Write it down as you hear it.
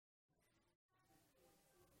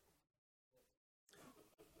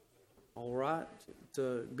All right. It's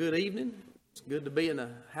a good evening. It's good to be in the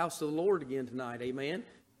house of the Lord again tonight. Amen.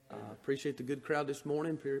 Appreciate the good crowd this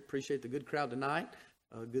morning. Appreciate the good crowd tonight.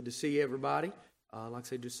 Good to see everybody. Like I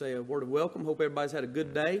said, just say a word of welcome. Hope everybody's had a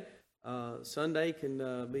good day. Sunday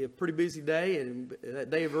can be a pretty busy day, and that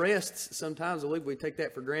day of rest, sometimes we take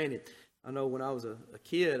that for granted. I know when I was a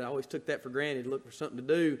kid, I always took that for granted, looked for something to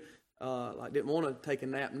do. Like didn't want to take a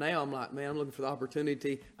nap. Now I'm like, man, I'm looking for the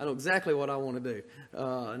opportunity. I know exactly what I want to do,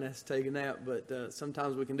 and that's take a nap. But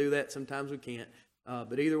sometimes we can do that, sometimes we can't.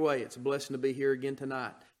 But either way, it's a blessing to be here again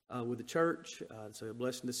tonight with the church. It's a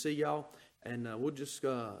blessing to see y'all, and we'll just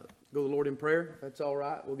go to the Lord in prayer. If that's all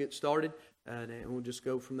right, we'll get started, and we'll just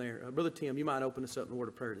go from there. Brother Tim, you might open us up in a word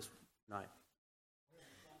of prayer this night.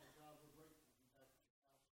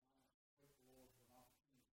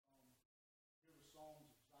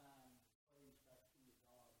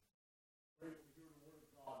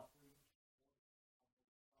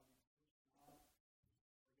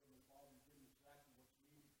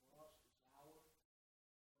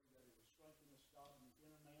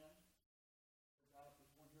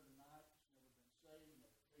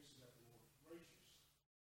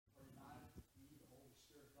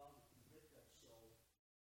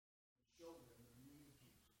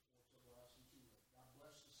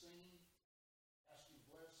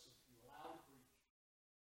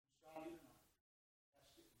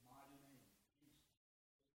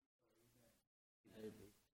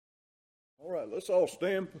 All right, let's all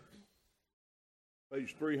stand.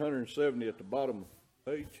 Page 370 at the bottom of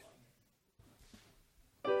the page.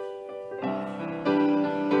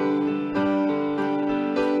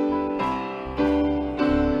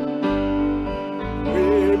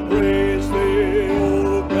 We praise thee,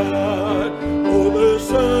 O God, for the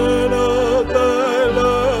Son of thy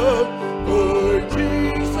love, for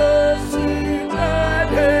Jesus sits at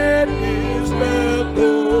head, his mouth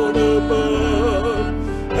on above.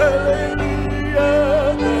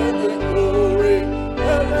 Hallelujah, and the glory,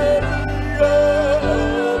 hallelujah,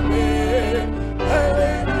 amen.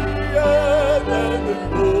 Hallelujah, and the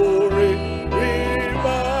glory,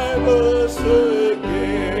 revive us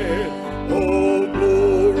again. Oh,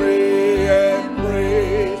 glory and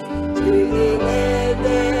praise to the Lamb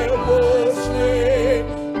that was slain,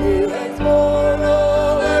 who has borne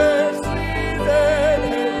all our sins and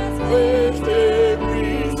has cleansed every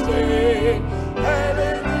stain.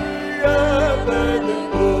 Hallelujah, and the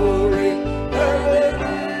glory,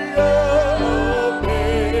 hallelujah,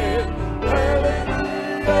 amen.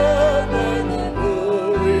 Hallelujah, and the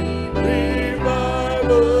glory, revive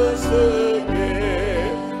us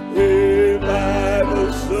again, revive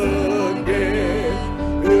us again.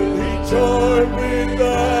 Will he join with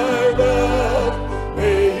thy love?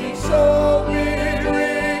 May he so be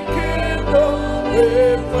rekindled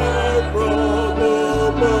with fire from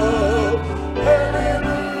above.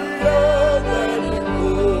 Hallelujah, and the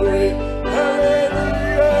glory,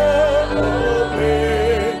 hallelujah,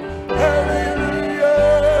 amen. Hallelujah,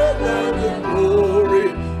 and the glory,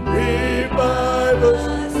 revive us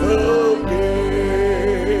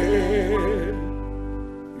again.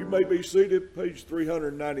 You may be seated, page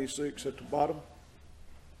 396 at the bottom.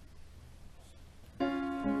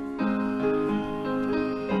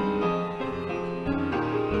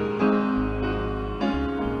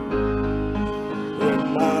 In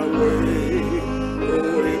my way,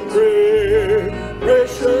 oh, in prayer,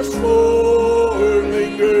 precious Lord,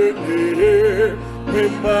 linger near,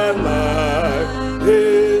 when my life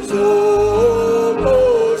is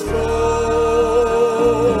almost gone.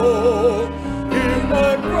 Hear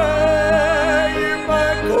my cry, hear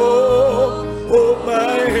my call, hold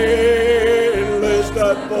my hand, lest I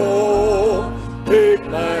fall. Take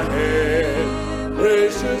my hand,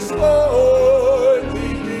 precious Lord,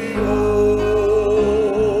 lead me home.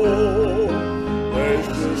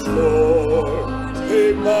 Precious Lord,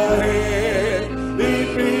 take my hand, lead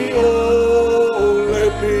me on,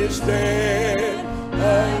 let me stand. I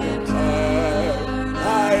am tired,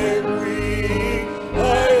 I am weak, I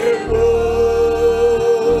am worn.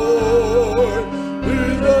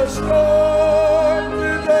 Through the storm,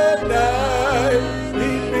 through the night,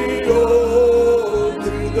 lead me on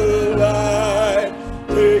to the light.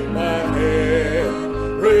 Take my hand,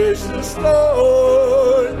 precious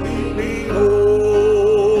Lord, lead me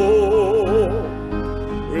home.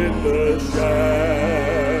 When the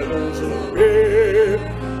shadows appear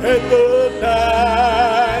and the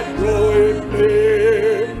night growing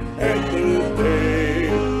near, and the day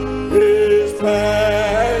is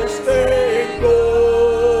past and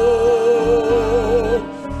gone,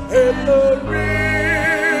 and the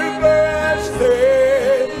river I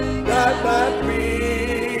stand, guide my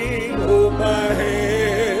feet, hold my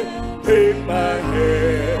hand.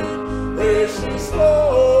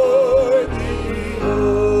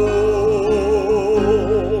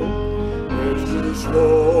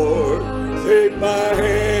 my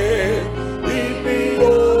hand, lead me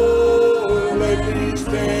on, let me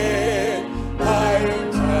stand. I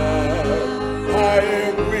am tired, I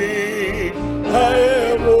am weak, I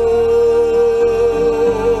am worn.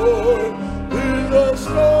 Through the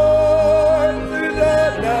storm, through the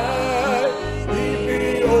night, lead me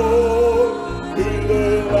on, through the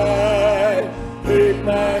light, take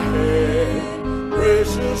my hand,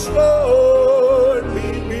 precious Lord,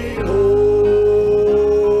 lead me home.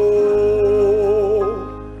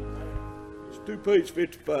 It's page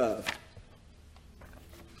 55.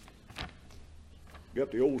 Got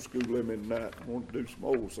the old school in me tonight. I want to do some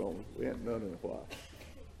old songs we hadn't done in a while.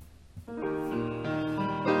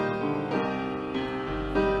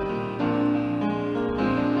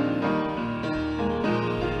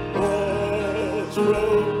 Was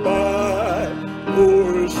rode by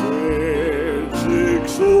horse and sick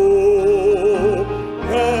soul,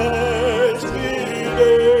 Christ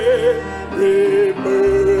needed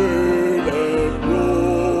burden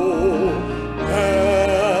roll.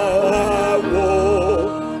 Now I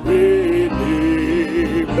walk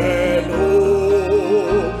redeemed and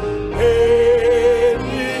whole, hand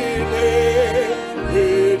in hand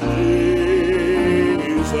with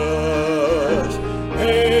Jesus,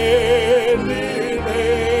 hand in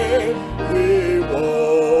hand we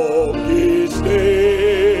walk each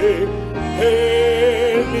day,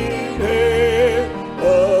 hand in hand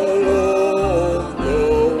along the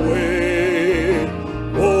way.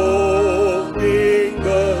 Walking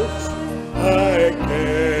thus I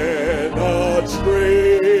cannot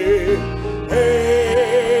stray,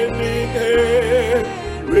 hand in hand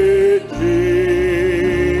with Jesus.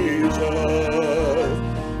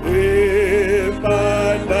 In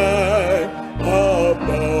my night of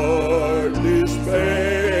dark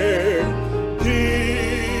despair,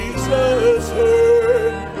 Jesus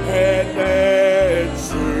heard and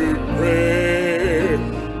answered prayer.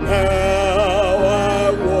 Now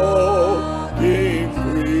I walking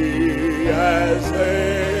free as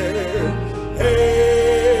air,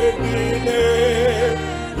 hand in hand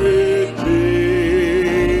with Jesus.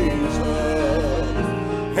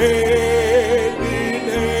 Hand in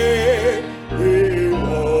hand we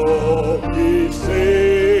walk each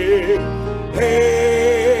day,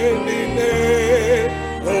 hand in hand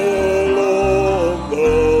along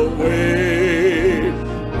the way.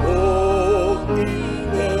 Walking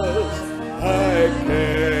thus I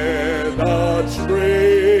cannot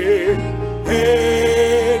stray,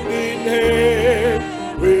 hand in hand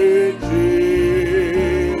with Jesus.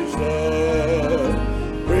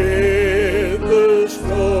 When the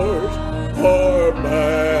stars are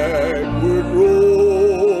backward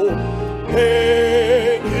roll,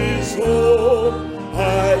 and his home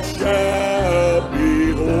I shall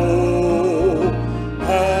behold,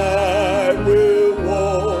 I will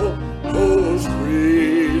walk those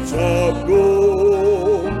streets of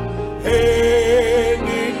gold, hand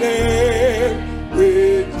in hand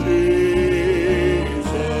with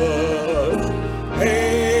Jesus.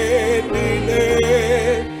 Hand in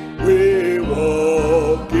hand we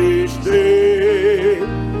walk each day,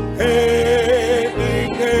 hand in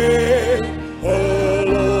hand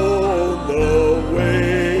along the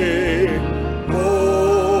way.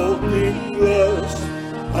 Walking thus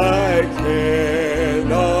I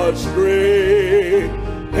cannot stray,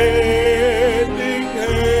 hand in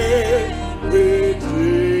hand with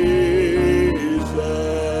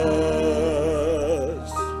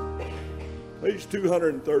Jesus. Page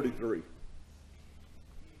 233.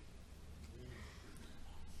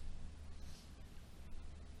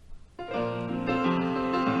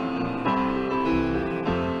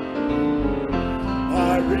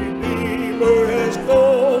 My Redeemer has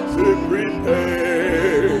gone to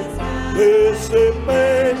prepare blessed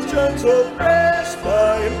mansions of rest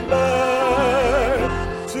by and by.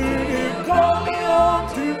 Soon he'll call me on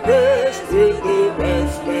to rest with the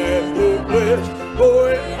rest and the blessed,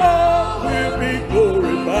 for it all will be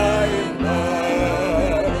glory by and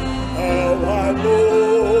by. How I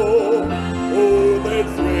know, oh, that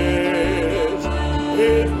rest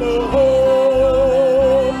in the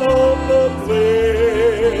home of the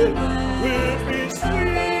blessed will be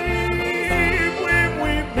sweet when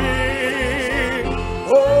we meet.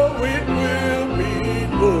 Oh, it will be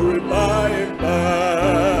glory by and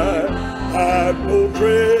by. I've no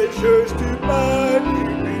treasures to bind you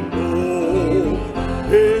below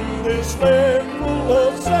in this land full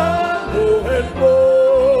of sorrow and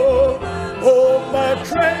woe. All my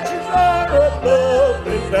treasures are above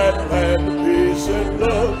in that land of peace and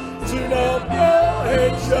love. Soon I'll go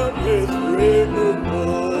and shall live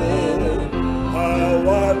forevermore. How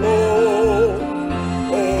I long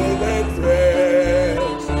for that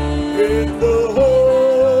rest in the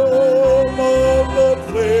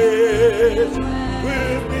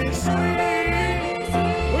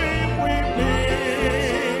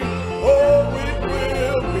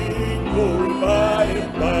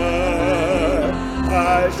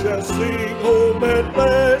shall sing home at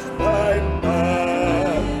last by and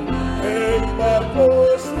by, and my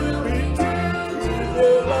voice will be tuned to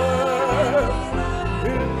the light.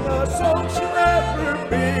 And my song shall ever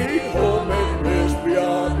be home and rest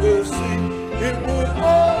beyond the sea. It would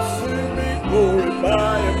all soon be glory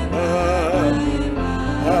by and by.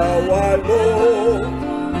 How I long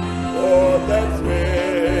for that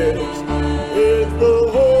rest with the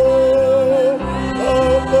home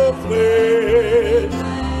of the flesh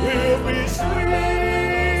will be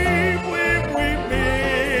sweet when we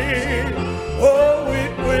meet. Oh,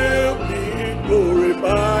 it will be glory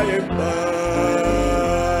by and by.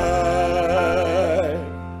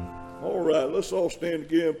 All right, let's all stand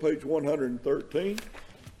again, page 113.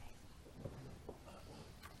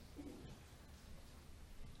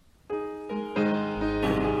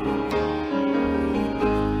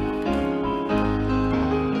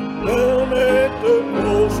 Down at the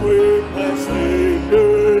cross where my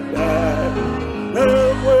Savior died,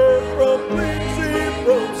 down where from cleansing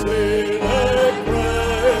from sin I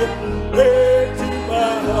cried, there to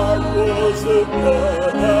my heart was the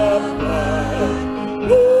blood applied.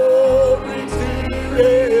 Glory to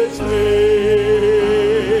His name,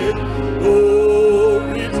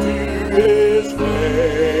 glory to His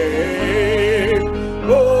name,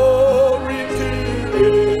 glory to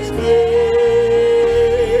His name.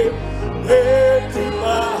 There to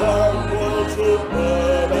my heart was the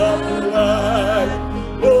blood applied.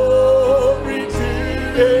 Glory to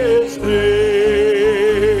His name.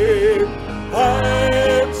 I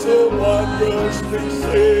am so wondrously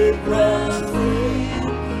saved from sin.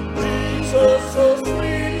 Jesus so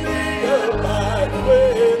sweetly abides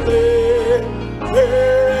within.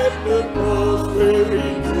 There at the cross where He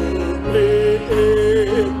took me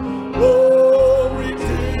in. Glory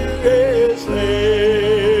to His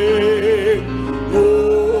name.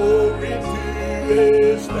 Glory to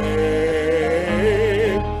His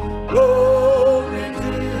name. Glory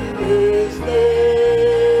to His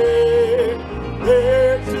name.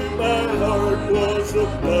 There to my heart was the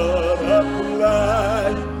blood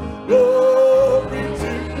applied. Glory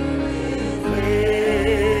to His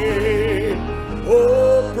name.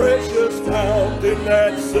 Oh, precious fountain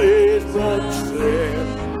that saves from sin.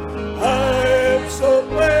 I am so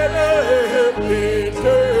glad I have been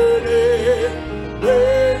turned in.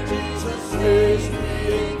 There Jesus says me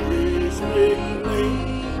and gives me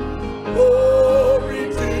clean. Glory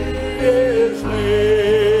to His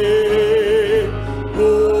name.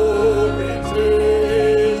 Glory to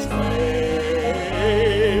His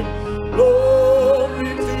name.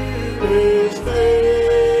 Glory to His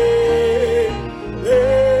name.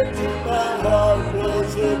 There to my heart was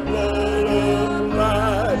the blood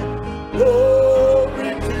applied.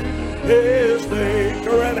 Glory to His name.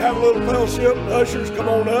 Turn around and have a little fellowship. Ushers, come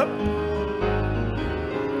on up.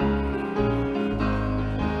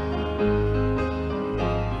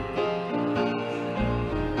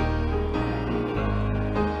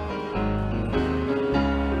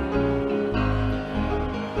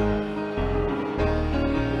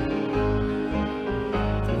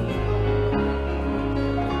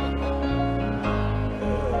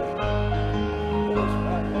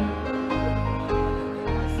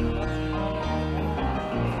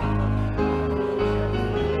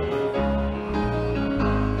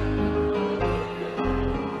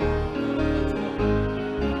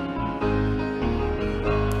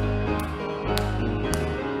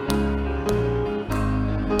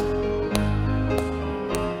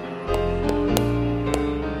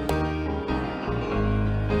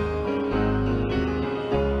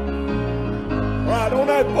 Right on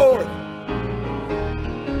that board.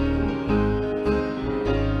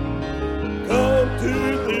 Come to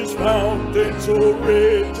this fountain so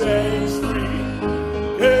rich and sweet.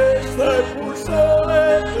 Cast thy poor soul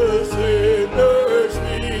at the sinner's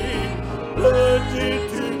feet. Plunge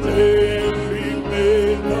into them, be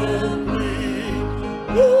made complete.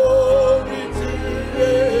 Glory to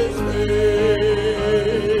His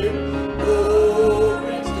name.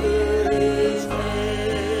 Glory to His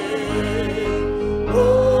name.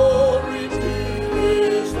 Glory to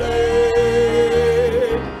His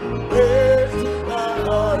name. There to my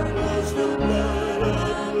heart was the blood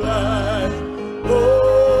applied.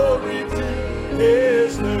 Glory to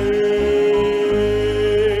His name.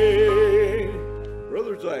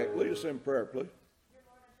 Brother Zach, lead us in prayer, please. Dear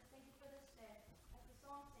Lord, I just thank you for this day. As the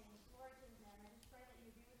song sings, glory to His name. I just pray that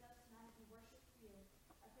you be with us tonight as we worship you.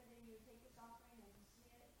 I pray that you would take this offering and see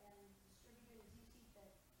it and distribute it as you see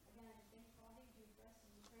fit. Again, I just thank you for all that you do for us,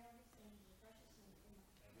 and we pray all these things in the precious name.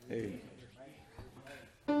 Amen. Amen.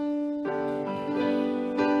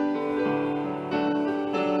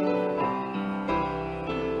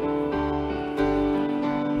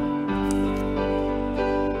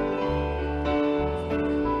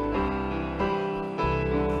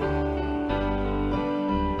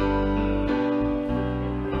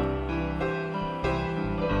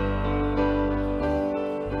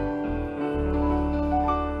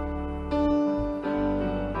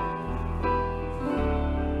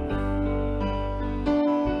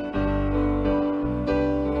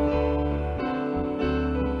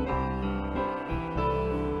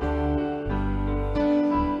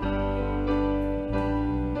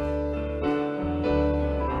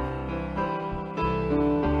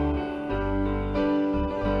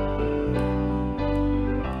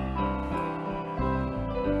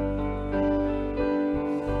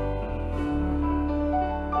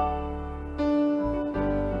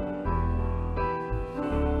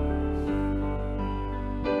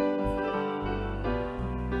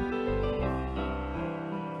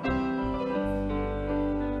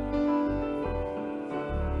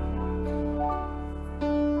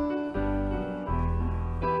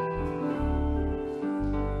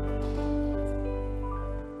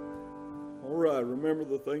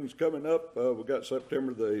 remember the things coming up. We got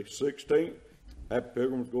September the 16th. Happy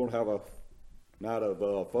Pilgrim's going to have a night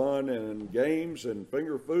of fun and games and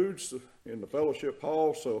finger foods in the fellowship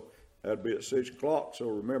hall, so that'll be at 6 o'clock, so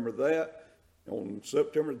remember that. On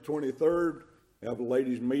September the 23rd, we have a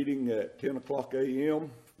ladies' meeting at 10 o'clock a.m.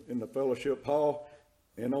 in the fellowship hall.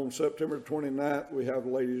 And on September the 29th, we have a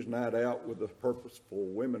ladies' night out with the Purposeful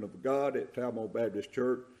Women of God at Talmud Baptist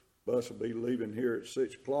Church. Bus will be leaving here at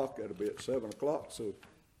 6 o'clock. That'll be at 7 o'clock, so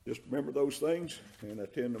just remember those things and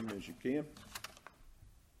attend them as you can.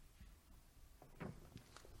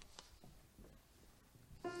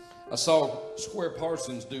 I saw Square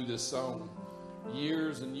Parsons do this song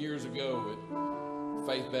years and years ago at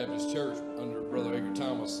Faith Baptist Church under Brother Edgar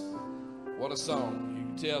Thomas. What a song. You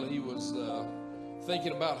can tell he was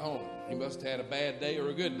thinking about home. He must have had a bad day or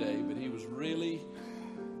a good day, but his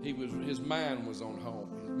mind was on home.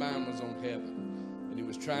 His mind was on heaven. And he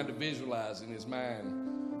was trying to visualize in his mind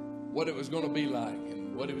what it was going to be like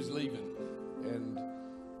and what he was leaving. And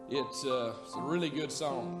it's a really good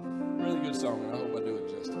song. Really good song, and I hope I do it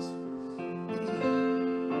justice.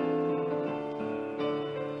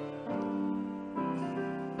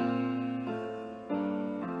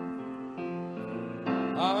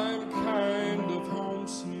 I'm kind of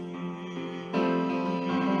homesick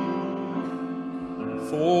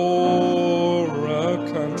for a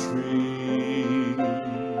country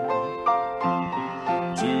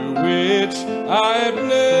to which I've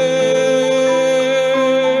never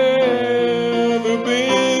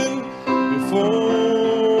been before.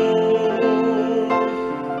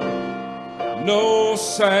 No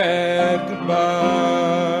sad goodbyes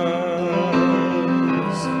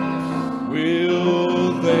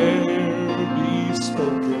will there be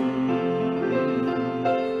spoken,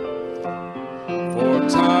 for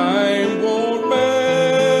time won't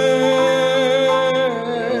matter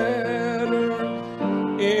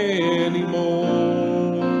anymore.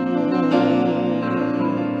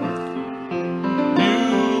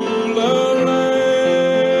 Beulah land,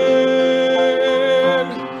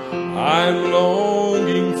 I'm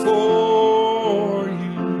longing for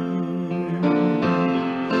you,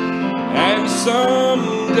 and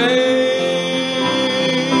someday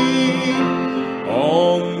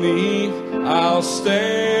on me I'll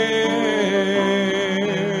stand.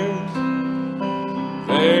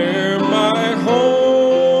 There my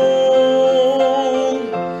home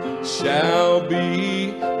shall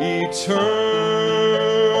be eternal.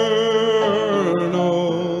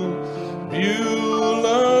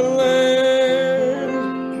 Beulah land,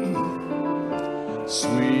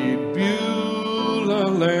 sweet Beulah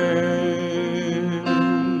land.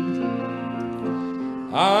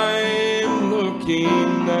 I'm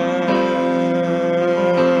looking now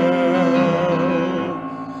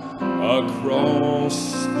across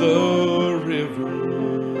the river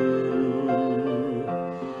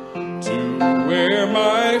to where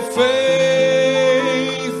my faith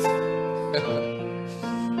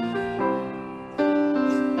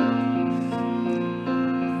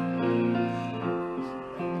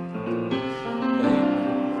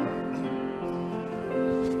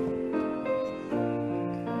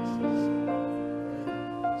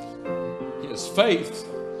his faith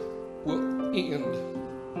will end.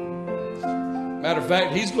 Matter of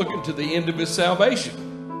fact, he's looking to the end of his salvation.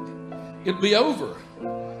 It'll be over.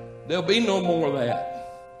 There'll be no more of that.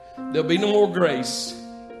 There'll be no more grace.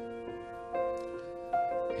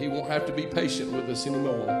 He won't have to be patient with us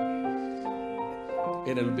anymore.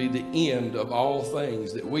 And it'll be the end of all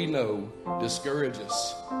things that we know discourage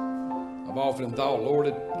us. I've often thought,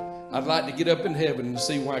 Lord, I'd like to get up in heaven and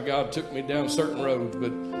see why God took me down certain roads,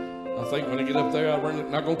 but I think when I get up there, I'm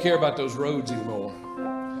not going to care about those roads anymore.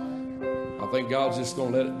 I think God's just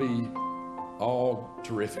going to let it be all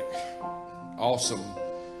terrific, awesome,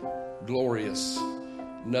 glorious,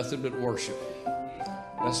 nothing but worship.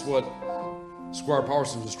 That's what Squire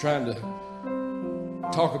Parsons was trying to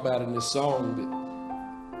talk about in this song,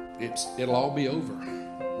 that it'll all be over,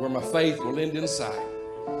 where my faith will end in sight.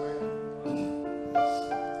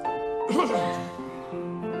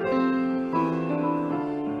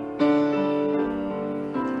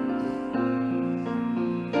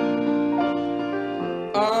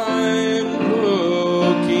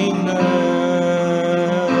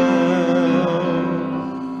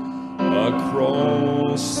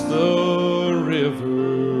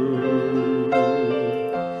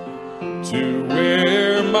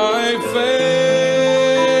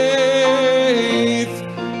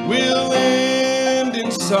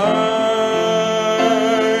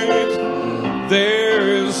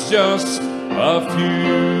 There's just a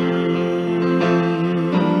few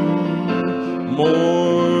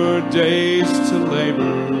more days to live.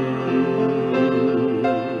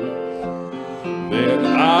 then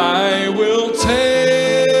I will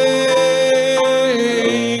take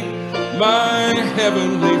my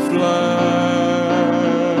heavenly flight.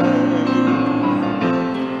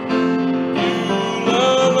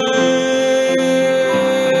 Beulah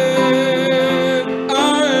land,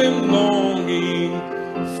 I'm longing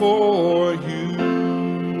for you.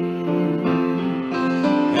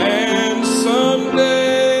 And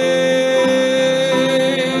someday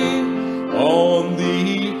on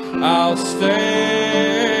thee I'll stand,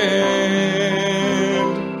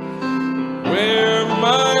 where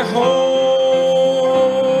my home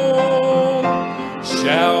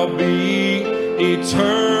shall be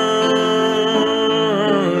eternal.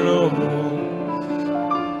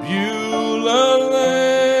 Beulah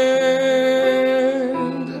land,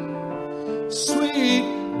 sweet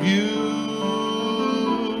Beulah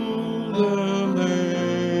land.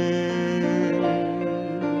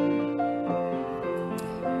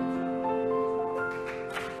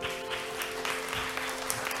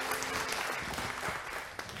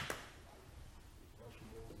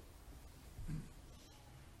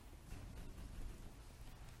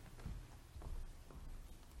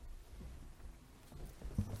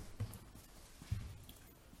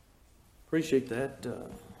 Appreciate that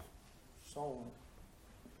song.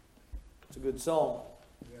 It's a good song.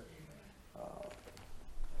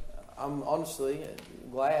 I'm honestly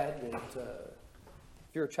glad that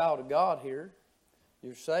if you're a child of God here,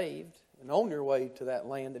 you're saved and on your way to that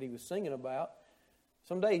land that he was singing about.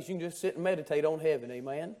 Some days you can just sit and meditate on heaven,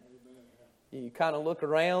 amen? You kind of look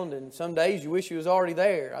around, and some days you wish you was already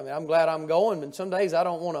there. I mean, I'm glad I'm going, and some days I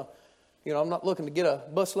don't want to, I'm not looking to get a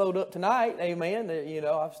busload up tonight, amen?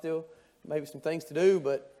 I've still maybe some things to do,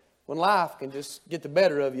 but when life can just get the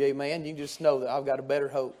better of you, amen, you just know that I've got a better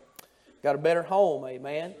hope, got a better home,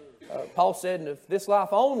 amen? Paul said, and if this life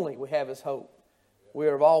only we have as hope, we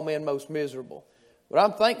are of all men most miserable. But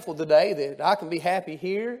I'm thankful today that I can be happy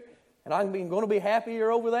here, and I'm going to be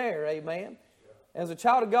happier over there, amen? As a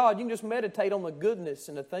child of God, you can just meditate on the goodness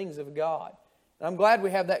and the things of God. And I'm glad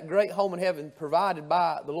we have that great home in heaven provided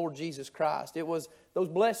by the Lord Jesus Christ. It was those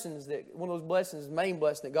blessings, one of those blessings, the main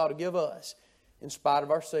blessing that God will give us in spite of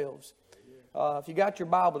ourselves. If you got your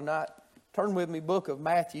Bible tonight, turn with me, book of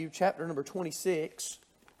Matthew, chapter number 26.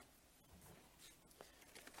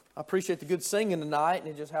 I appreciate the good singing tonight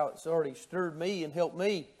and just how it's already stirred me and helped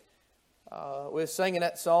me. With singing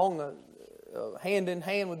that song, Hand in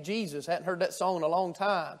Hand with Jesus. Hadn't heard that song in a long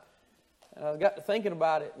time. And I got to thinking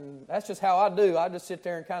about it, and that's just how I do. I just sit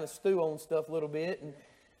there and kind of stew on stuff a little bit,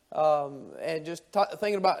 and just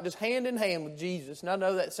thinking about just hand in hand with Jesus. And I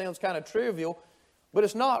know that sounds kind of trivial, but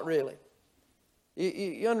it's not really.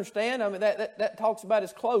 You understand? I mean, that talks about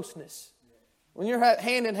his closeness. When you're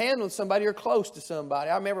hand in hand with somebody, you're close to somebody.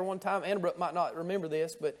 I remember one time, Anna Brooke might not remember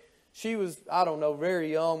this, but she was, I don't know, very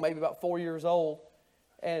young, maybe about 4 years old,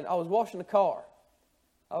 and I was washing the car.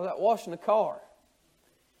 I was out washing the car.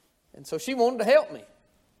 And so she wanted to help me.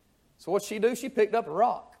 So what'd she do? She picked up a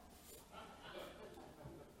rock.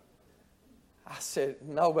 I said,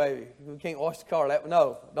 no, baby, we can't wash the car.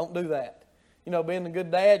 No, don't do that. Being a good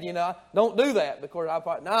dad, don't do that. Because I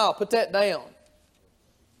thought, no, put that down.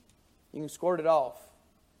 You can squirt it off.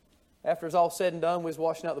 After it's all said and done, we was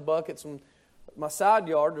washing out the buckets. And my side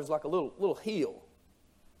yard, there's like a little hill.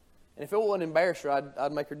 And if it wouldn't embarrass her,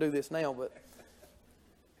 I'd make her do this now. But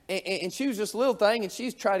and she was just a little thing, and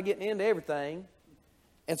she's trying to get into everything.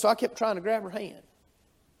 And so I kept trying to grab her hand.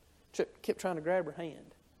 Kept trying to grab her hand.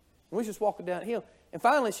 And we was just walking down the hill. And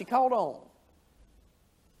finally, she called on.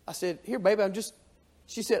 I said, here, baby,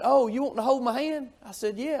 she said, oh, you want to hold my hand? I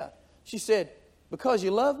said, yeah. She said, because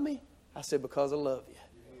you love me? I said, because I love you.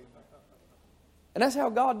 And that's how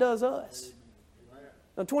God does us.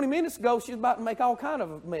 Now, 20 minutes ago, she was about to make all kind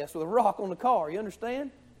of a mess with a rock on the car. You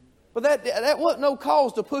understand? But that wasn't no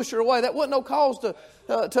cause to push her away. That wasn't no cause to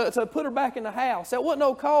put her back in the house. That wasn't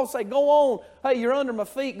no cause to say, go on. Hey, you're under my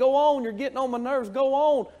feet. Go on. You're getting on my nerves. Go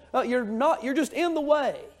on. You're just in the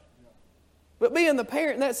way. But being the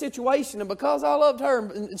parent in that situation, and because I loved her,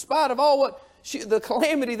 in spite of all the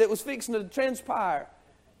calamity that was fixing to transpire,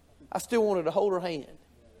 I still wanted to hold her hand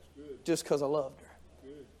just because I loved her.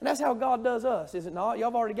 And that's how God does us, is it not?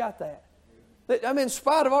 Y'all have already got that. I mean, in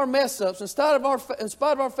spite of our mess-ups, in spite of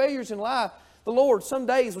our failures in life, the Lord some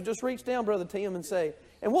days will just reach down, Brother Tim, and say,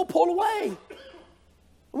 and we'll pull away. And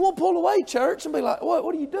we'll pull away, church, and be like,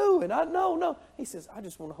 what are you doing? No. He says, I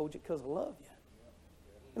just want to hold you because I love you.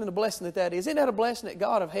 And the blessing that is. Isn't that a blessing that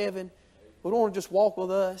God of heaven would want to just walk with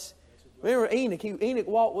us? Remember Enoch. Enoch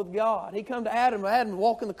walked with God. He come to Adam. Adam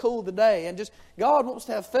walked in the cool of the day. And just God wants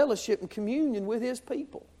to have fellowship and communion with His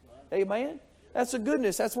people. Amen? That's a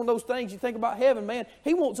goodness. That's one of those things you think about heaven, man.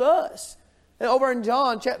 He wants us. And over in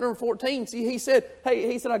John chapter number 14, see, he said,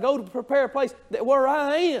 I go to prepare a place that where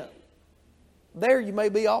I am, there you may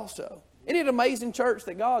be also. Isn't it amazing, church,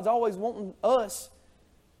 that God's always wanting us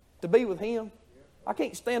to be with Him? I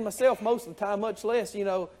can't stand myself most of the time, much less,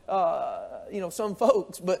 some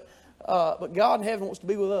folks. But God in heaven wants to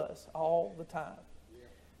be with us all the time.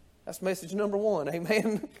 That's message number one.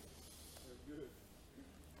 Amen.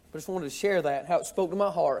 I just wanted to share that, how it spoke to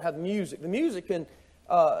my heart, how the music can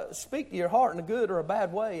speak to your heart in a good or a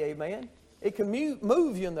bad way. Amen. It can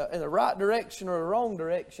move you in the right direction or the wrong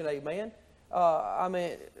direction. Amen.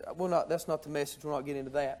 That's not the message. We'll not get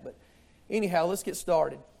into that. But anyhow, let's get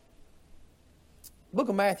started. Book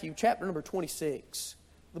of Matthew, chapter number 26.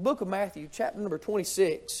 The book of Matthew, chapter number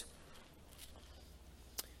 26.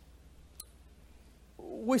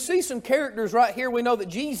 We see some characters right here. We know that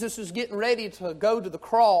Jesus is getting ready to go to the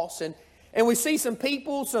cross. And we see some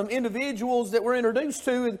people, some individuals that we're introduced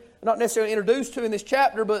to, not necessarily introduced to in this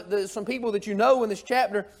chapter, but some people that you know in this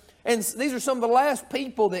chapter. And these are some of the last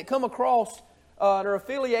people that come across and are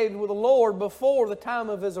affiliated with the Lord before the time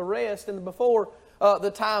of His arrest and before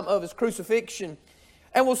the time of His crucifixion.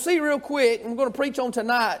 And we'll see real quick, and we're going to preach on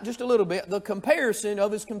tonight just a little bit, the comparison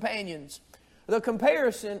of His companions. The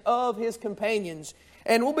comparison of His companions.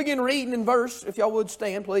 And we'll begin reading in verse, if y'all would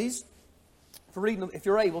stand, please. If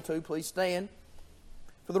you're able to, please stand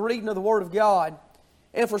for the reading of the Word of God.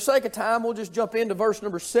 And for sake of time, we'll just jump into verse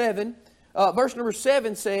number 7. Verse number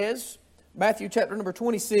 7 says, Matthew chapter number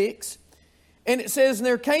 26, and it says, "And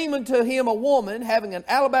there came unto him a woman having an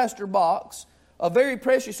alabaster box, a very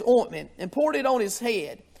precious ointment, and poured it on his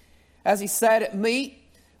head, as he sat at meat.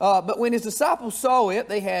 But when his disciples saw it,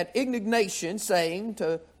 they had indignation, saying,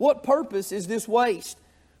 To what purpose is this waste?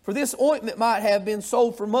 For this ointment might have been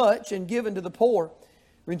sold for much, and given to the poor.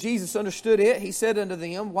 When Jesus understood it, He said unto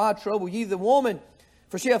them, Why trouble ye the woman?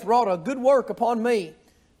 For she hath wrought a good work upon me.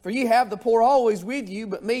 For ye have the poor always with you,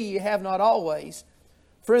 but me ye have not always.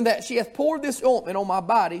 For in that she hath poured this ointment on my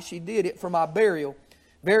body, she did it for my burial.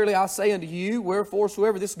 Verily I say unto you, wherefore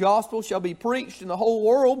soever this gospel shall be preached in the whole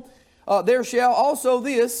world, there shall also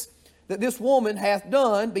this, that this woman hath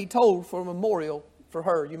done, be told for a memorial for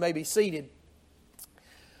her." You may be seated.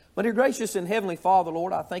 My dear gracious and heavenly Father,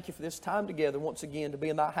 Lord, I thank You for this time together once again to be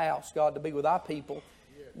in Thy house, God, to be with Thy people.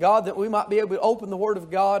 God, that we might be able to open the Word of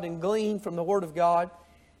God and glean from the Word of God.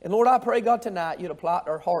 And Lord, I pray, God, tonight You'd apply it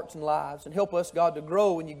to our hearts and lives and help us, God, to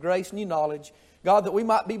grow in Your grace and Your knowledge. God, that we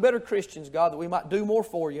might be better Christians, God, that we might do more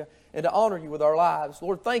for You and to honor You with our lives.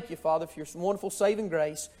 Lord, thank You, Father, for Your wonderful saving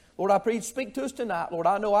grace. Lord, I pray You speak to us tonight. Lord,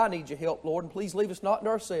 I know I need Your help, Lord, and please leave us not to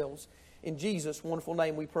ourselves. In Jesus' wonderful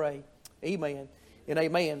name we pray. Amen and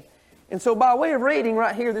amen. And so by way of reading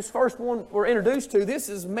right here, this first one we're introduced to, this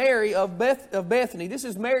is Mary of Bethany. This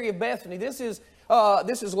is Mary of Bethany. This is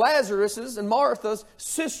Lazarus' and Martha's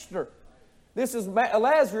sister. This is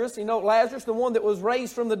Lazarus, Lazarus, the one that was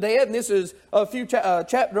raised from the dead. And this is a few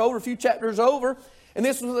chapters over. And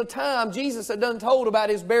this was the time Jesus had done told about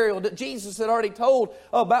His burial. That Jesus had already told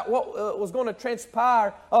about what was going to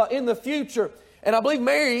transpire in the future. And I believe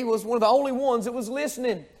Mary was one of the only ones that was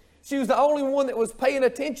listening. She was the only one that was paying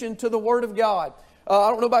attention to the Word of God.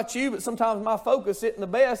 I don't know about you, but sometimes my focus isn't the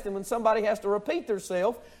best. And when somebody has to repeat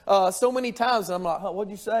themselves so many times, I'm like,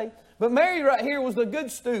 what'd you say? But Mary right here was the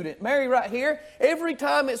good student. Mary right here, every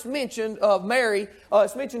time it's mentioned of Mary,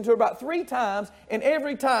 it's mentioned to her about 3 times. And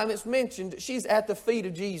every time it's mentioned, she's at the feet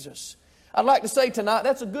of Jesus. I'd like to say tonight,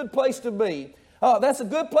 that's a good place to be. That's a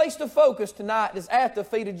good place to focus tonight, is at the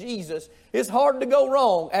feet of Jesus. It's hard to go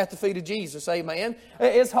wrong at the feet of Jesus, amen.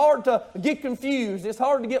 It's hard to get confused. It's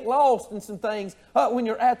hard to get lost in some things when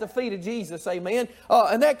you're at the feet of Jesus, amen.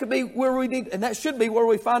 And that could be where we need, and that should be where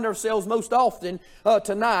we find ourselves most often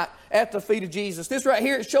tonight, at the feet of Jesus. This right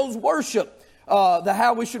here, it shows worship,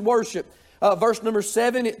 how we should worship. Verse number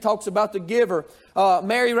 7, it talks about the giver.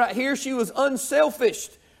 Mary right here, she was unselfish.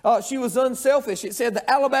 She was unselfish. It said the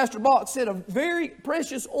alabaster box said a very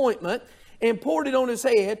precious ointment and poured it on his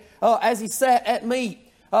head as he sat at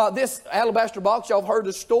meat. This alabaster box, y'all have heard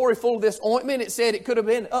the story full of this ointment. It said it could have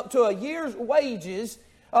been up to a year's wages,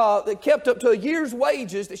 that kept up to a year's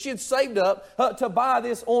wages that she had saved up to buy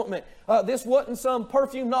this ointment. This wasn't some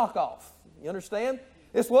perfume knockoff. You understand?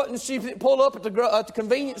 This wasn't, she pulled up at the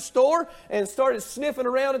convenience store and started sniffing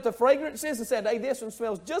around at the fragrances and said, hey, this one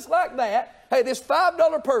smells just like that. Hey, this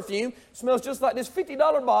 $5 perfume smells just like this $50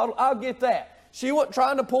 bottle. I'll get that. She wasn't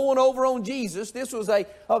trying to pull one over on Jesus. This was a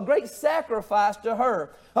great sacrifice to her.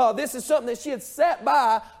 This is something that she had sat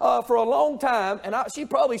by for a long time, and she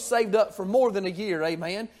probably saved up for more than a year,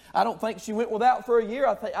 amen. I don't think she went without for a year.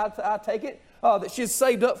 I take it that she had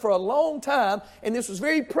saved up for a long time, and this was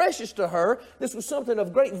very precious to her. This was something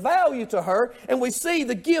of great value to her, and we see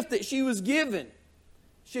the gift that she was given.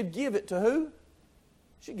 She'd give it to who?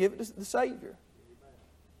 She'd give it to the Savior.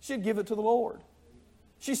 She'd give it to the Lord.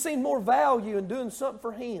 She's seen more value in doing something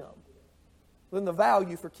for Him than the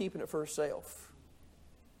value for keeping it for herself.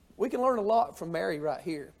 We can learn a lot from Mary right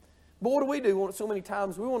here. But what do? So many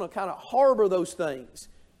times we want to kind of harbor those things.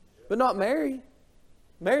 But not Mary.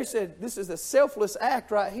 Mary said, this is a selfless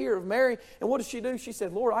act right here of Mary. And what did she do? She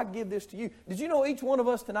said, Lord, I give this to you. Did you know each one of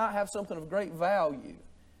us tonight have something of great value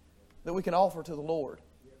that we can offer to the Lord?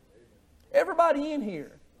 Everybody in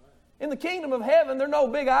here. In the kingdom of heaven, there are no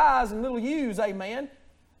big I's and little U's, amen.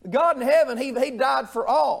 God in heaven, He died for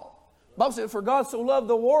all. The Bible said, for God so loved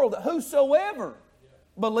the world that whosoever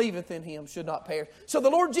believeth in Him should not perish. So the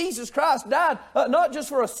Lord Jesus Christ died not just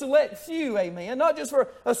for a select few, amen, not just for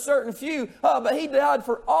a certain few, but He died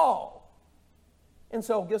for all. And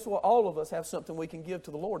so guess what? All of us have something we can give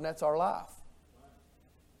to the Lord, and that's our life.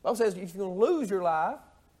 The Bible says if you're going to lose your life,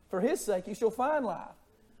 for His sake you shall find life.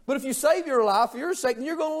 But if you save your life for your sake, then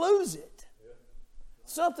you're going to lose it.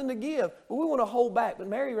 Something to give. But we want to hold back. But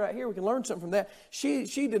Mary right here, we can learn something from that. She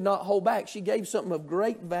did not hold back. She gave something of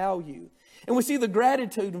great value. And we see the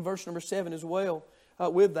gratitude in verse number 7 as well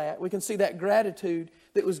with that. We can see that gratitude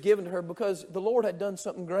that was given to her because the Lord had done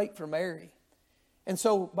something great for Mary. And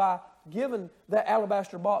so by giving that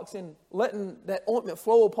alabaster box and letting that ointment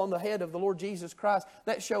flow upon the head of the Lord Jesus Christ,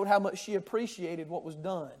 that showed how much she appreciated what was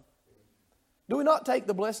done. Do we not take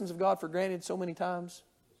the blessings of God for granted so many times?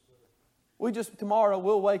 Tomorrow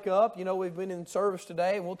we'll wake up, we've been in service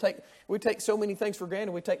today, and we take so many things for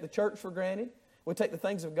granted. We take the church for granted. We take the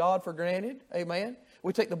things of God for granted. Amen.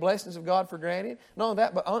 We take the blessings of God for granted. Not only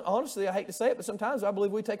that, but honestly, I hate to say it, but sometimes I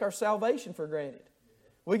believe we take our salvation for granted.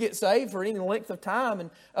 We get saved for any length of time,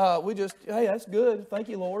 and we just, hey, that's good. Thank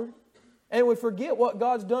you, Lord. And we forget what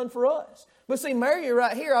God's done for us. But see, Mary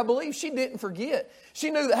right here, I believe she didn't forget. She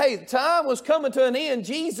knew that, hey, the time was coming to an end.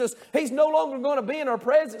 Jesus, He's no longer going to be in our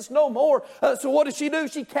presence no more. So what did she do?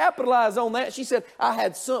 She capitalized on that. She said, I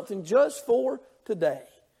had something just for today.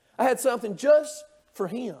 I had something just for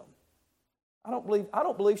Him. I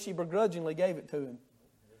don't believe she begrudgingly gave it to Him.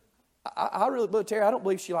 I really, Brother Terry, I don't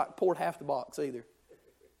believe she poured half the box either.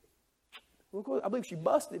 I believe she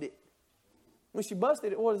busted it. When she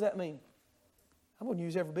busted it, what does that mean? I'm going to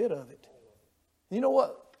use every bit of it. You know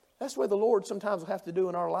what? That's what the Lord sometimes will have to do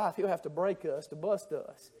in our life. He'll have to break us, to bust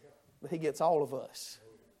us. But He gets all of us.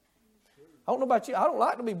 I don't know about you. I don't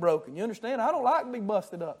like to be broken. You understand? I don't like to be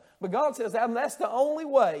busted up. But God says that's the only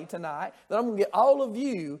way tonight that I'm going to get all of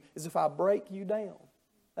you is if I break you down.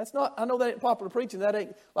 That's not, I know that ain't popular preaching. That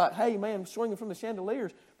ain't like, hey man, swinging from the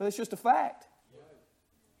chandeliers. But it's just a fact.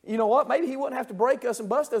 You know what? Maybe He wouldn't have to break us and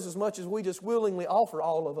bust us as much as we just willingly offer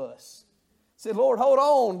all of us. Said, Lord, hold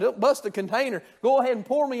on. Don't bust the container. Go ahead and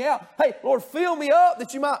pour me out. Hey, Lord, fill me up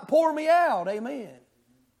that you might pour me out. Amen.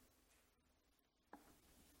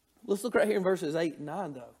 Let's look right here in verses 8 and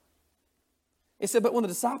 9, though. It said, but when the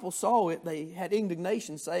disciples saw it, they had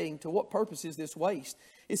indignation, saying, to what purpose is this waste?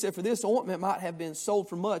 It said, for this ointment might have been sold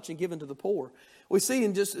for much and given to the poor. We see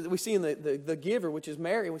in the giver, which is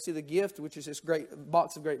Mary, and we see the gift, which is this great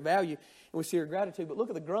box of great value, and we see her gratitude. But look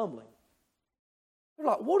at the grumbling. They're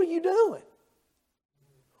like, what are you doing?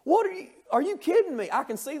 Are you kidding me? I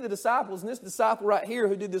can see the disciples, and this disciple right here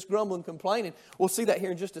who did this grumbling, complaining. We'll see that here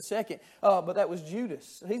in just a second. But that was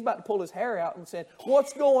Judas. He's about to pull his hair out and said,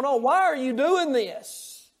 what's going on? Why are you doing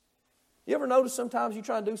this? You ever notice sometimes you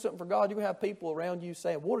try and do something for God, you're going to have people around you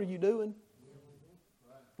saying, what are you doing?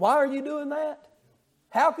 Why are you doing that?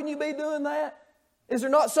 How can you be doing that? Is there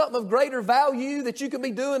not something of greater value that you could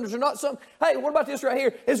be doing? Is there not something, hey, what about this right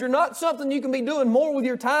here? Is there not something you can be doing more with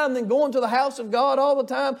your time than going to the house of God all the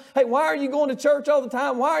time? Hey, why are you going to church all the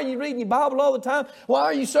time? Why are you reading your Bible all the time? Why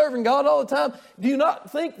are you serving God all the time? Do you not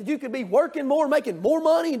think that you could be working more, making more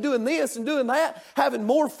money, and doing this and doing that, having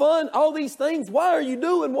more fun, all these things? Why are you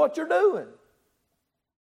doing what you're doing?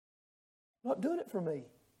 Not doing it for me.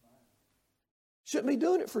 Shouldn't be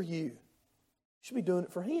doing it for you. You should be doing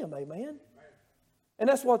it for Him, amen? And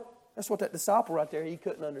that's what that disciple right there, he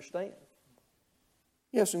couldn't understand.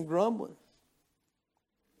 He has some grumbling.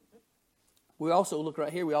 We also look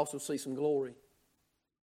right here, we also see some glory.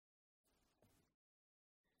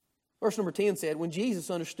 Verse number 10 said, when Jesus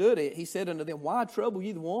understood it, He said unto them, why trouble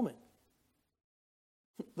ye the woman?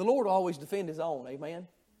 The Lord will always defend His own, amen?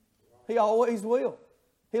 He always will.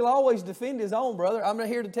 He'll always defend His own, brother. I'm not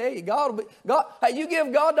here to tell you. Hey, you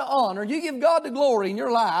give God the honor, you give God the glory in your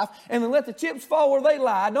life, and then let the chips fall where they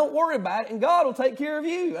lie. Don't worry about it, and God will take care of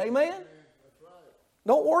you. Amen?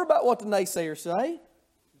 Don't worry about what the naysayers say.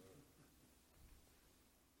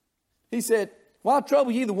 He said, why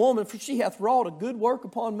trouble ye the woman, for she hath wrought a good work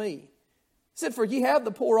upon me. He said, for ye have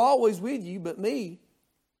the poor always with you, but me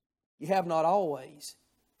ye have not always.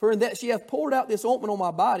 For in that she hath poured out this ointment on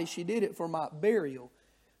my body, she did it for my burial.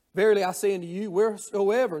 Verily I say unto you,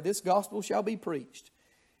 wheresoever this gospel shall be preached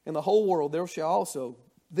in the whole world, there shall also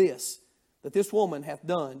this, that this woman hath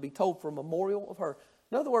done, be told for a memorial of her.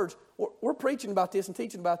 In other words, we're preaching about this and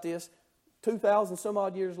teaching about this 2,000 some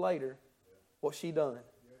odd years later, what she done.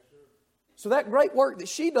 So that great work that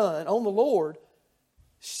she done on the Lord,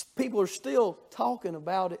 people are still talking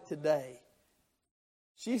about it today.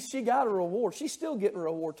 She got a reward. She's still getting a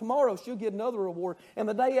reward. Tomorrow she'll get another reward. And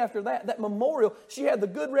the day after that, that memorial, she had the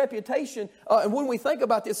good reputation. And when we think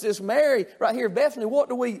about this Mary right here, Bethany, what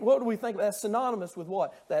do we think that's synonymous with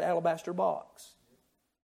what? That alabaster box.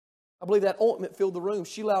 I believe that ointment filled the room.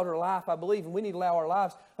 She allowed her life, I believe, and we need to allow our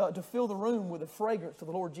lives to fill the room with the fragrance of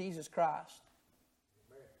the Lord Jesus Christ.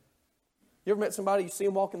 You ever met somebody, you see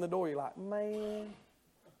them walk in the door, you're like, man.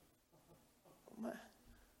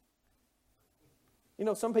 You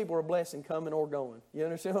know, some people are a blessing coming or going. You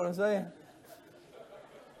understand what I'm saying?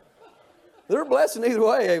 They're a blessing either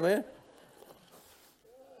way, amen.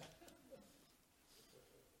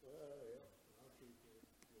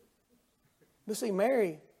 But see,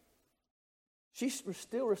 Mary, she's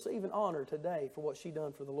still receiving honor today for what she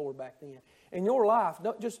done for the Lord back then. In your life,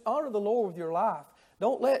 don't just honor the Lord with your life.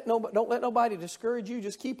 Don't let nobody discourage you.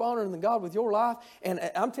 Just keep honoring the God with your life. And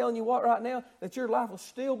I'm telling you what right now, that your life will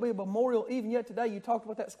still be a memorial even yet today. You talked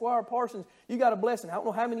about that Squire Parsons. You got a blessing. I don't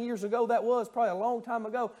know how many years ago that was, probably a long time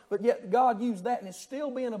ago. But yet God used that and it's still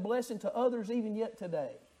being a blessing to others even yet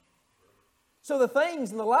today. So the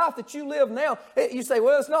things in the life that you live now, you say,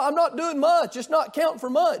 well, I'm not doing much. It's not counting for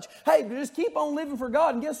much. Hey, just keep on living for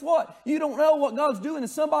God. And guess what? You don't know what God's doing in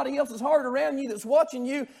somebody else's heart around you that's watching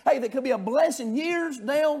you. Hey, that could be a blessing years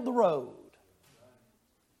down the road.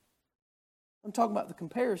 I'm talking about the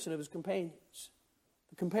comparison of his companions.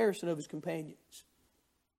 The comparison of his companions.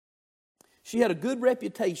 She had a good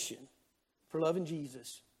reputation for loving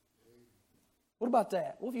Jesus. What about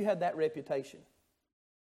that? What if you had that reputation?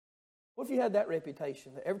 What if you had that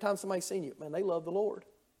reputation? That every time somebody's seen you, man, they love the Lord.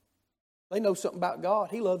 They know something about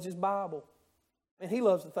God. He loves His Bible. And he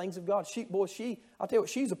loves the things of God. I'll tell you what,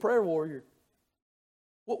 she's a prayer warrior.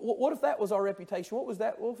 What if that was our reputation? What was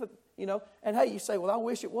that? What if it, and hey, you say, well, I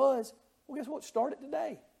wish it was. Well, guess what? Start it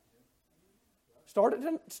today. Start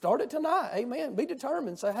it tonight. Amen. Be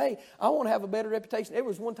determined. Say, hey, I want to have a better reputation. There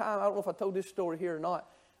was one time, I don't know if I told this story here or not,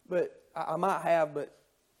 but I might have, but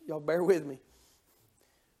y'all bear with me.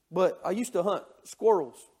 But I used to hunt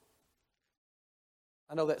squirrels.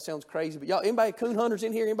 I know that sounds crazy, but y'all, anybody coon hunters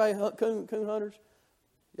in here? Anybody hunt coon hunters?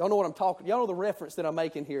 Y'all know what I'm talking. Y'all know the reference that I'm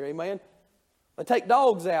making here, amen? They take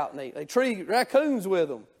dogs out and they treat raccoons with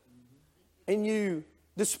them. And you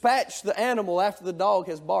dispatch the animal after the dog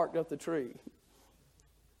has barked up the tree.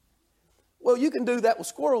 Well, you can do that with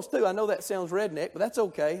squirrels too. I know that sounds redneck, but that's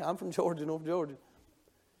okay. I'm from Georgia, North Georgia.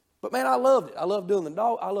 But man, I loved it. I loved doing the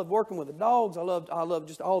dog. I loved working with the dogs. I loved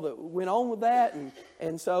just all that went on with that,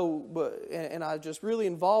 and I just really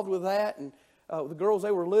involved with that. And the girls,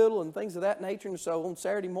 they were little and things of that nature. And so on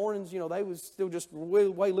Saturday mornings, they was still just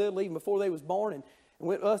way little even before they was born. And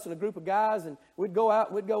with us and a group of guys, and we'd go out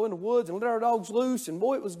and we'd go in the woods and let our dogs loose. And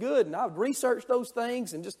boy, it was good. And I would research those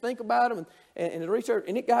things and just think about them and research.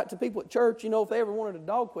 And it got to people at church. If they ever wanted a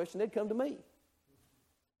dog question, they'd come to me.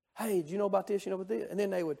 Hey, do you know about this? You know about this? And then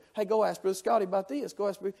they would, hey, go ask Brother Scotty about this. Go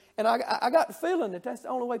ask Brother. And I got the feeling that that's the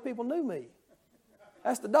only way people knew me.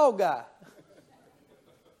 That's the dog guy.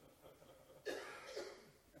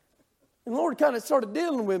 And the Lord kind of started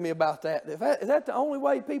dealing with me about that. Is that the only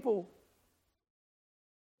way people,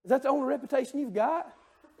 is that the only reputation you've got?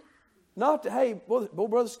 Not to, hey,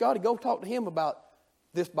 Brother Scotty, go talk to him about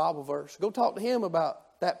this Bible verse. Go talk to him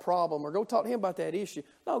about that problem, or go talk to him about that issue.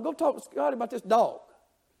 No, go talk to Scotty about this dog.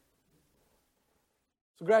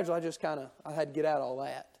 So gradually, I had to get out all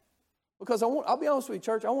that. Because I'll be honest with you,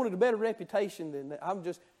 church, I wanted a better reputation than that. I'm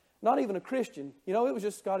just not even a Christian. It was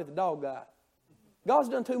just Scotty the dog guy. God's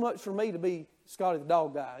done too much for me to be Scotty the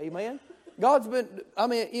dog guy. Amen? God's been, I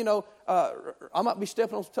might be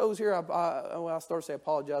stepping on some toes here. I started to say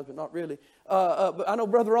apologize, but not really. But I know,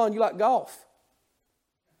 Brother Ron, you like golf.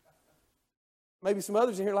 Maybe some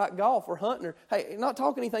others in here like golf or hunting. Hey, not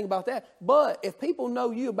talking anything about that. But if people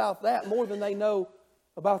know you about that more than they know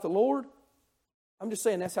about the Lord, I'm just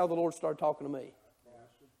saying that's how the Lord started talking to me.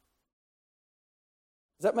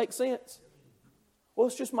 Does that make sense? Well,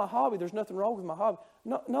 it's just my hobby. There's nothing wrong with my hobby.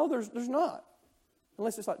 No, there's not.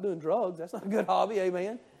 Unless it's like doing drugs. That's not a good hobby,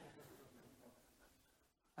 amen.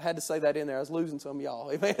 I had to say that in there. I was losing some of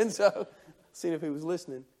y'all, amen. So, seeing if he was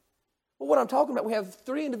listening. Well, what I'm talking about, we have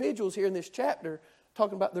 3 individuals here in this chapter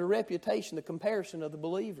talking about their reputation, the comparison of the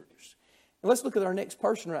believers. And let's look at our next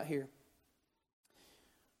person right here.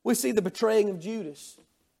 We see the betraying of Judas.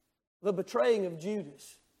 The betraying of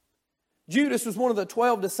Judas. Judas was one of the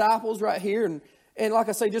 12 disciples right here. And like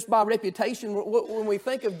I say, just by reputation, when we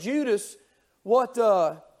think of Judas, what's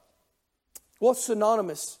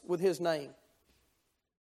synonymous with his name?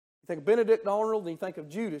 You think of Benedict Arnold and you think of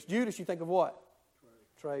Judas. Judas, you think of what?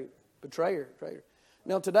 Betrayer.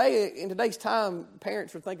 Now today, in today's time,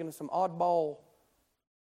 parents are thinking of some oddball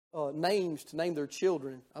names to name their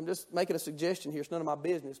children. I'm just making a suggestion here. It's none of my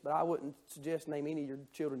business, but I wouldn't suggest name any of your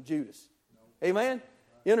children Judas. No. Amen?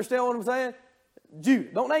 You understand what I'm saying?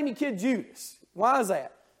 Judas. Don't name your kid Judas. Why is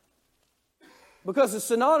that? Because it's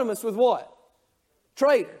synonymous with what?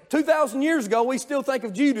 Traitor. 2,000 years ago, we still think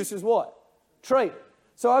of Judas as what? Traitor.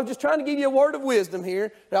 So I'm just trying to give you a word of wisdom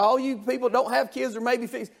here. That all you people don't have kids or maybe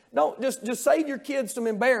fix. Don't just save your kids some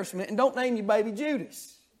embarrassment and don't name your baby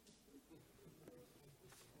Judas.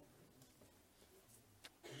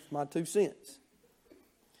 That's my 2 cents.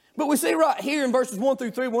 But we see right here in verses 1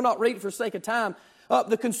 through 3, we'll not read it for sake of time,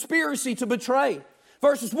 the conspiracy to betray.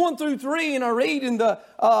 Verses 1 through 3 in our reading,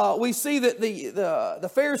 we see that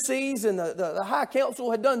the Pharisees and the high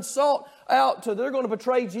council had done sought out to they're going to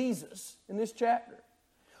betray Jesus in this chapter.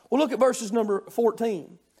 Well, look at verses number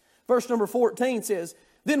 14. Verse number 14 says,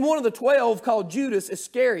 Then one of the 12, called Judas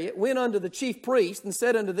Iscariot, went unto the chief priest and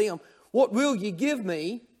said unto them, What will ye give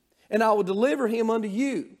me? And I will deliver him unto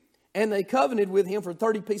you. And they covenanted with him for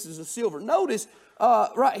 30 pieces of silver. Notice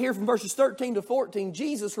right here from verses 13 to 14,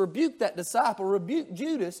 Jesus rebuked that disciple, rebuked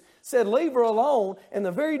Judas, said, Leave her alone. And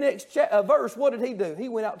the very next verse, what did he do? He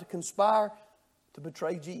went out to conspire to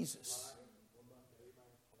betray Jesus.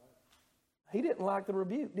 He didn't like the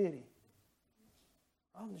rebuke, did he?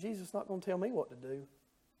 Oh, Jesus is not going to tell me what to do.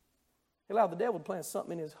 He allowed the devil to plant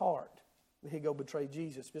something in his heart that he'd go betray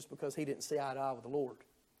Jesus just because he didn't see eye to eye with the Lord.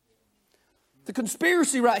 The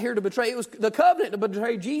conspiracy right here to betray, it was the covenant to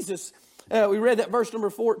betray Jesus. We read that verse number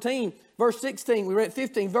 14, verse 16, we read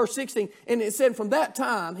 15, verse 16, and it said from that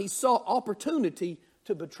time he sought opportunity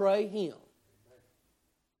to betray him.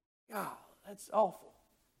 God, that's awful.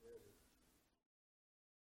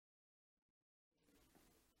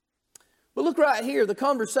 But look right here, the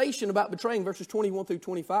conversation about betraying, verses 21 through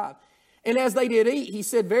 25. And as they did eat, he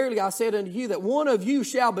said, Verily I said unto you that one of you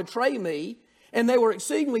shall betray me. And they were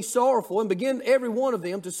exceedingly sorrowful, and began every one of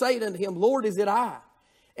them to say unto him, Lord, is it I?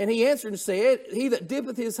 And he answered and said, He that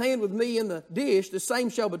dippeth his hand with me in the dish, the same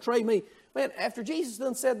shall betray me. Man, after Jesus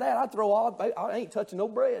done said that, I'd throw all, I ain't touching no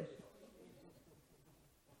bread.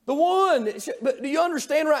 The one, but do you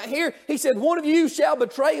understand right here? He said, one of you shall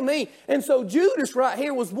betray me. And so Judas right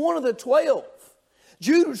here was one of the 12.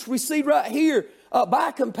 Judas, we see right here,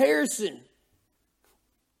 by comparison,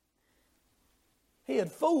 he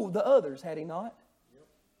had fooled the others, had he not?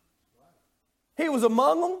 He was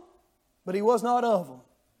among them, but he was not of them.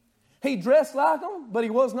 He dressed like them, but he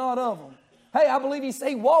was not of them. Hey, I believe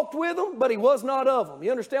he walked with them, but he was not of them. You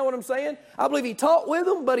understand what I'm saying? I believe he talked with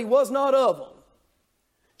them, but he was not of them.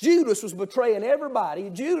 Judas was betraying everybody.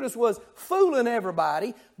 Judas was fooling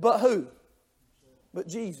everybody, but who? But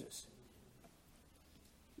Jesus.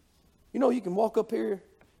 You know, you can walk up here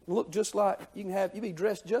and look just like, you be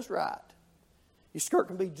dressed just right. Your skirt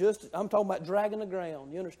can be just, I'm talking about dragging the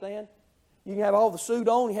ground. You understand? You can have all the suit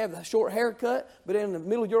on, you have the short haircut, but in the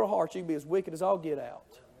middle of your heart, you can be as wicked as all get out.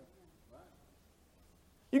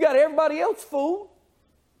 You got everybody else fooled,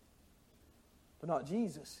 but not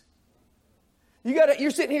Jesus.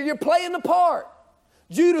 You're sitting here, you're playing the part.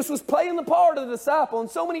 Judas was playing the part of the disciple, and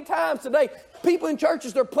so many times today, people in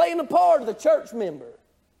churches, they're playing the part of the church member.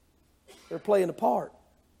 They're playing the part.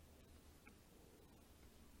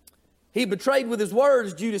 He betrayed with his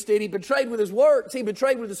words, Judas did. He betrayed with his works. He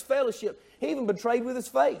betrayed with his fellowship. He even betrayed with his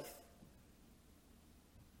faith.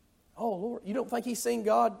 Oh, Lord, you don't think he's seen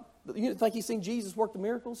God? You don't think he's seen Jesus work the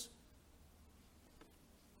miracles?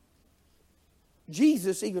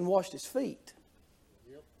 Jesus even washed his feet.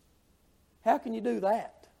 How can you do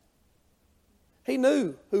that? He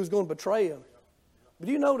knew who was going to betray him. But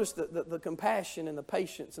do you notice the compassion and the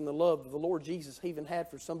patience and the love that the Lord Jesus even had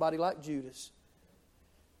for somebody like Judas?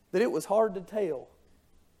 That it was hard to tell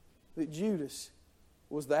that Judas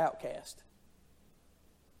was the outcast.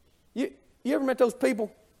 You ever met those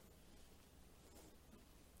people?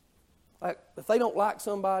 Like, if they don't like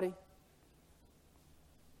somebody,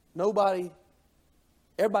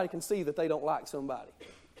 everybody can see that they don't like somebody.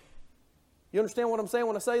 You understand what I'm saying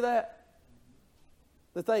when I say that?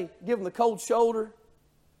 That they give them the cold shoulder.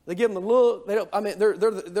 They give them the look. They don't. I mean,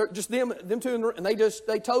 they're just them two, and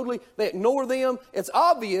they ignore them. It's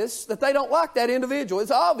obvious that they don't like that individual. It's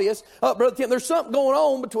obvious, Brother Tim, there's something going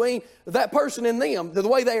on between that person and them. The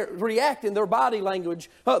way they're reacting, their body language,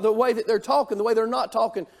 the way that they're talking, the way they're not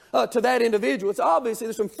talking to that individual. It's obvious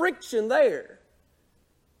there's some friction there.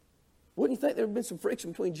 Wouldn't you think there would have been some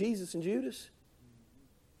friction between Jesus and Judas?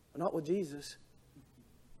 Not with Jesus.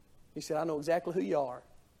 He said, I know exactly who you are.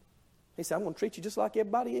 He said, I'm going to treat you just like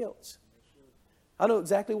everybody else. I know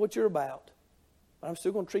exactly what you're about, but I'm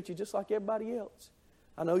still going to treat you just like everybody else.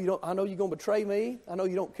 I know you're going to betray me. I know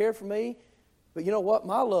you don't care for me. But you know what?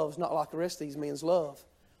 My love is not like the rest of these men's love.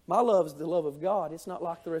 My love is the love of God. It's not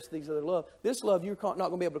like the rest of these other love. This love you're not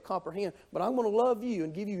going to be able to comprehend, but I'm going to love you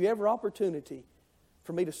and give you every opportunity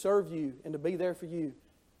for me to serve you and to be there for you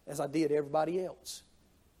as I did everybody else.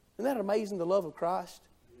 Isn't that amazing, the love of Christ?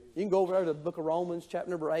 You can go over there to the book of Romans, chapter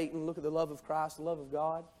number 8, and look at the love of Christ, the love of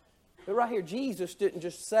God. But right here, Jesus didn't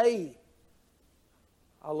just say,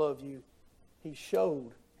 I love you. He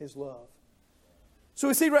showed His love. So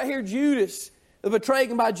we see right here Judas, the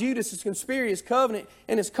betraying by Judas, his conspiracy, his covenant,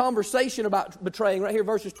 and his conversation about betraying. Right here,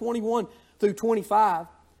 verses 21 through 25. He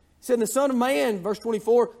said, the Son of Man, verse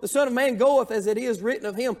 24, the Son of Man goeth as it is written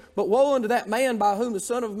of him, but woe unto that man by whom the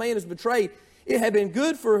Son of Man is betrayed. It had been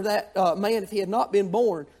good for that man if he had not been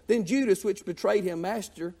born. Then Judas, which betrayed him,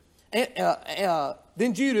 answered and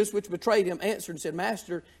said,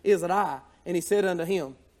 Master, is it I? And he said unto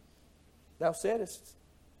him, Thou saidest.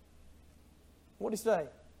 What did he say?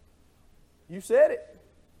 You said it.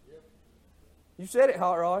 You said it,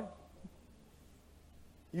 Hot Rod.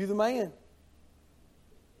 You the man.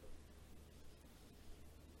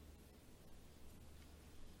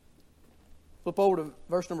 Flip over to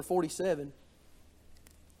verse number 47.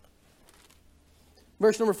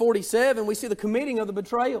 Verse number 47, we see the committing of the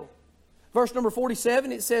betrayal. Verse number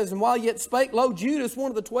 47, it says, And while yet spake, lo, Judas, one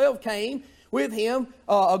of the 12, came with him,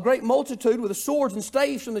 a great multitude with the swords and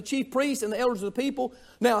staves from the chief priests and the elders of the people.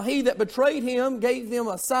 Now he that betrayed him gave them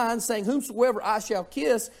a sign, saying, Whomsoever I shall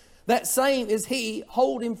kiss, that same is he,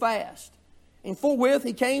 hold him fast. And forthwith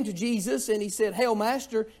he came to Jesus, and he said, Hail,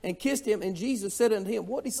 Master, and kissed him. And Jesus said unto him,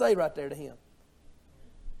 what did he say right there to him?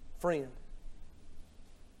 Friend.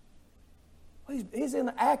 He's in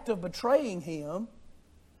the act of betraying him.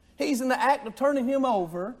 He's in the act of turning him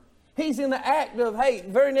over. He's in the act of, hey,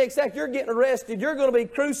 very next act, you're getting arrested. You're going to be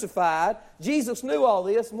crucified. Jesus knew all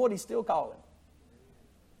this, and what did he still call him?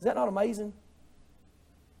 Is that not amazing?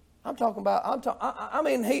 I'm talking about, I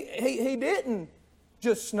mean, he didn't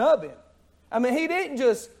just snub him. I mean, he didn't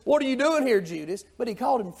just, what are you doing here, Judas? But he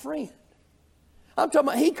called him friend. I'm talking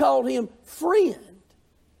about, he called him friend.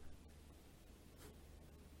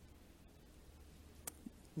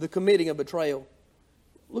 The committing of betrayal.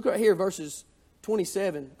 Look right here, verses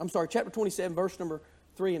 27. I'm sorry, chapter 27, verse number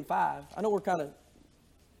 3 and 5. I know we're kind of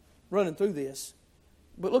running through this,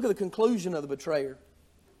 but look at the conclusion of the betrayer.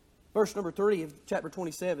 Verse number 3 of chapter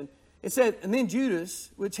 27. It said, And then Judas,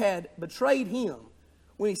 which had betrayed him,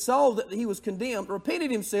 when he saw that he was condemned, repented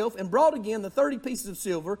himself and brought again the 30 pieces of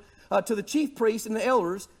silver to the chief priests and the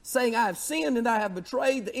elders, saying, I have sinned and I have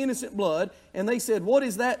betrayed the innocent blood. And they said, What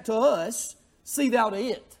is that to us? See thou to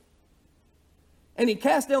it. And he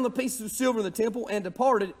cast down the pieces of silver in the temple and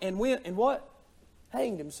departed and went and what?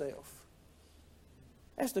 Hanged himself.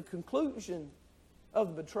 That's the conclusion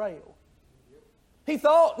of the betrayal. He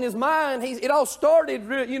thought in his mind, it all started,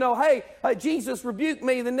 hey, Jesus rebuked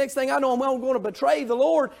me. The next thing I know, I'm going to betray the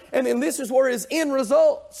Lord. And then this is where his end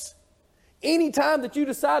results. Anytime that you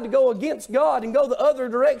decide to go against God and go the other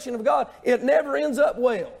direction of God, it never ends up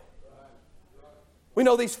well. We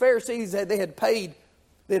know these Pharisees, they had paid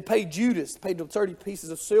Judas, paid them 30 pieces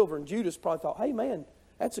of silver, and Judas probably thought, hey man,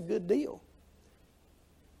 that's a good deal.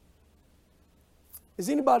 Has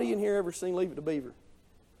anybody in here ever seen Leave It to Beaver?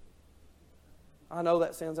 I know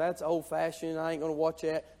that's old-fashioned. I ain't going to watch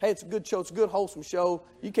that. Hey, it's a good show. It's a good, wholesome show.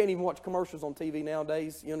 You can't even watch commercials on TV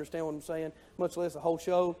nowadays. You understand what I'm saying? Much less a whole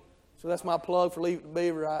show. So that's my plug for Leave It to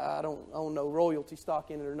Beaver. I don't own no royalty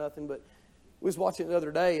stock in it or nothing, but we was watching it the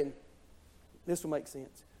other day, and this will make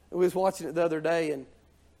sense. We was watching it the other day, and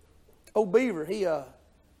old Beaver,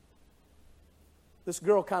 this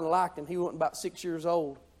girl kind of liked him. He wasn't about 6 years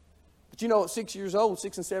old. But at 6 years old,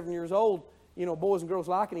 6 and 7 years old, boys and girls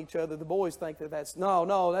liking each other, the boys think that's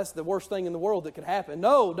the worst thing in the world that could happen.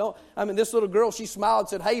 No, don't. I mean, this little girl, she smiled and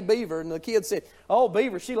said, hey, Beaver. And the kid said, oh,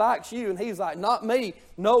 Beaver, she likes you. And he's like, not me.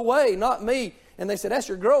 No way, not me. And they said, that's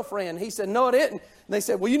your girlfriend. And he said, no, it isn't. And they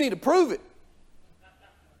said, well, you need to prove it.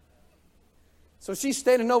 So she's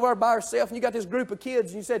standing over there by herself, and you got this group of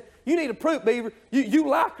kids, and you said, you need to prove, Beaver, you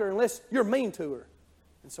like her unless you're mean to her.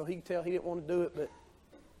 And so he could tell he didn't want to do it, but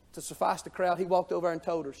to suffice the crowd, he walked over and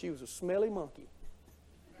told her she was a smelly monkey.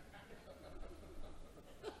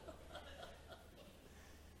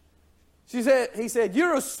 He said,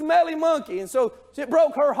 you're a smelly monkey. And so it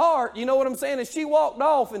broke her heart, you know what I'm saying? And she walked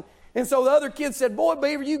off, and so the other kids said, boy,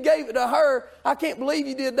 Beaver, you gave it to her. I can't believe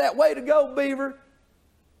you did that. Way to go, Beaver.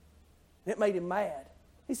 And it made him mad.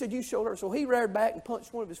 He said, you showed her. So he reared back and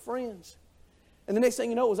punched one of his friends. And the next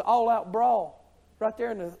thing you know, it was an all-out brawl right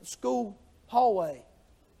there in the school hallway.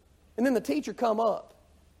 And then the teacher come up.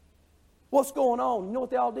 What's going on? You know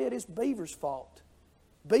what they all did? It's Beaver's fault.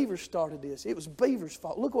 Beaver started this. It was Beaver's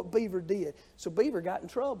fault. Look what Beaver did. So Beaver got in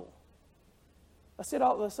trouble. I said,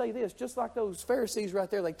 let's say this, just like those Pharisees right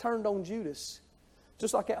there, they turned on Judas.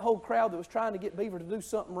 Just like that whole crowd that was trying to get Beaver to do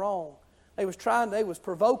something wrong. They was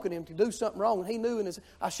provoking him to do something wrong. And he knew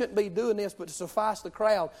I shouldn't be doing this, but to suffice the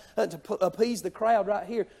crowd, to appease the crowd right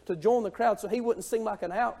here, to join the crowd so he wouldn't seem like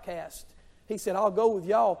an outcast. He said, I'll go with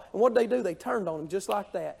y'all. And what did they do? They turned on him just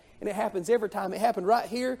like that. And it happens every time. It happened right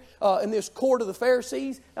here in this court of the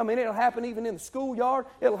Pharisees. I mean, it'll happen even in the schoolyard.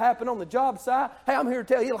 It'll happen on the job site. Hey, I'm here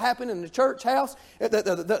to tell you, it'll happen in the church house.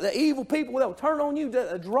 The evil people, they'll turn on you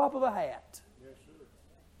at a drop of a hat. Yes, sir.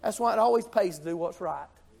 That's why it always pays to do what's right.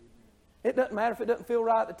 It doesn't matter if it doesn't feel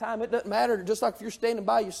right at the time. It doesn't matter, just like if you're standing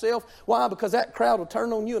by yourself. Why? Because that crowd will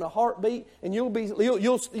turn on you in a heartbeat, and you'll be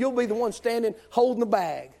the one standing holding the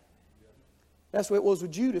bag. That's what it was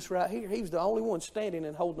with Judas right here. He was the only one standing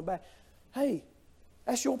and holding the bag. Hey,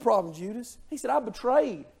 that's your problem, Judas. He said, I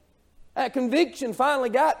betrayed. That conviction finally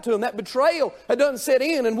got to him. That betrayal had done set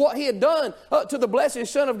in, and what he had done to the blessed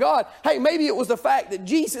Son of God. Hey, maybe it was the fact that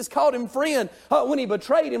Jesus called him friend when he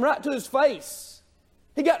betrayed him right to his face.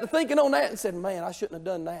 He got to thinking on that and said, man, I shouldn't have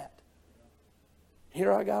done that.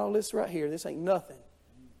 Here I got all this right here. This ain't nothing.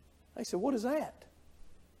 They said, what is that?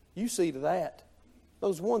 You see to that.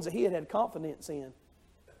 Those ones that he had confidence in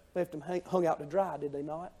left him hung out to dry, did they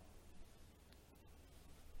not?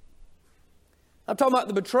 I'm talking about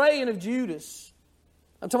the betraying of Judas.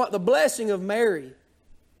 I'm talking about the blessing of Mary.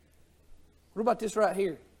 What about this right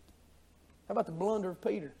here? How about the blunder of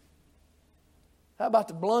Peter? How about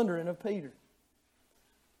the blundering of Peter?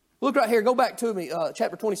 Look right here. Go back to me.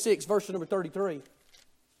 Chapter 26, verse number 33.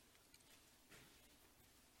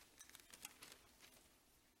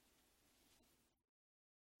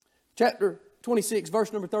 Chapter 26,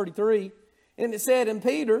 verse number 33. And it said, and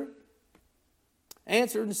Peter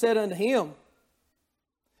answered and said unto him,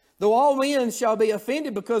 though all men shall be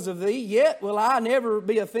offended because of thee, yet will I never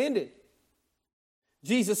be offended.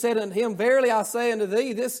 Jesus said unto him, verily I say unto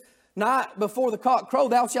thee, this night before the cock crow,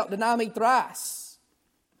 thou shalt deny me thrice.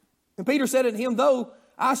 And Peter said unto him, though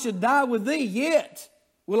I should die with thee, yet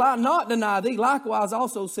will I not deny thee. Likewise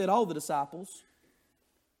also said all the disciples.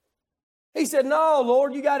 He said, no,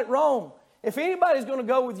 Lord, you got it wrong. If anybody's going to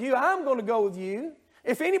go with you, I'm going to go with you.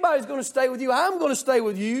 If anybody's going to stay with you, I'm going to stay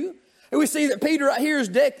with you. And we see that Peter right here,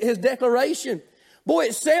 his declaration. Boy,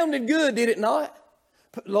 it sounded good, did it not?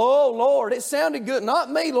 Oh, Lord, it sounded good. Not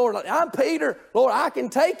me, Lord. I'm Peter. Lord, I can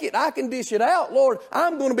take it. I can dish it out. Lord,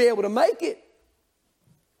 I'm going to be able to make it.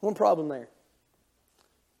 One problem there.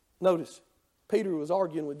 Notice, Peter was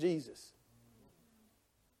arguing with Jesus.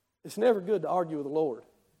 It's never good to argue with the Lord.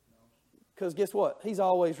 Because guess what? He's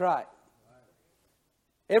always right.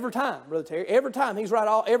 Every time, Brother Terry. Every time. He's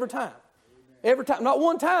right every time. Every time. Not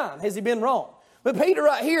one time has he been wrong. But Peter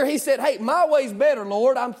right here, he said, hey, my way's better,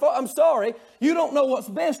 Lord. I'm sorry. You don't know what's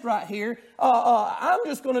best right here. I'm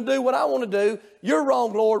just going to do what I want to do. You're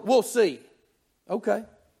wrong, Lord. We'll see. Okay.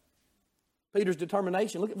 Peter's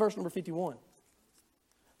determination. Look at verse number 51.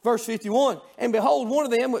 Verse 51. And behold, one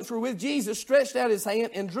of them which were with Jesus stretched out his hand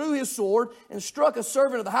and drew his sword and struck a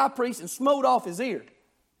servant of the high priest and smote off his ear.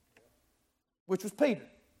 Which was Peter.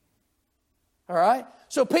 All right?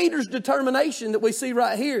 So Peter's determination that we see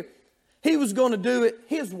right here, he was going to do it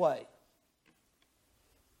his way.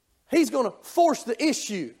 He's going to force the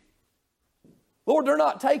issue. Lord, they're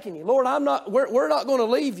not taking you. Lord, we're not going to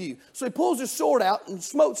leave you. So he pulls his sword out and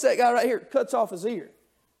smotes that guy right here, cuts off his ear.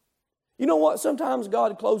 You know what? Sometimes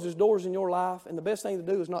God closes doors in your life, and the best thing to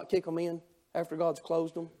do is not kick them in after God's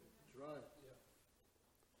closed them. That's right. Yeah.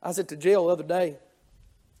 I was at the jail the other day,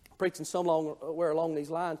 preaching somewhere along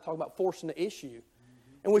these lines, talking about forcing the issue.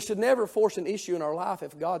 Mm-hmm. And we should never force an issue in our life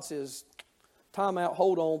if God says, time out,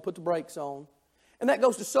 hold on, put the brakes on. And that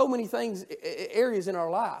goes to so many things, areas in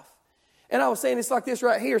our life. And I was saying it's like this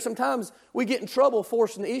right here. Sometimes we get in trouble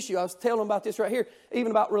forcing the issue. I was telling them about this right here,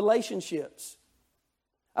 even about relationships.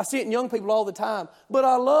 I see it in young people all the time. But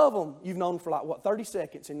I love them. You've known them for like, 30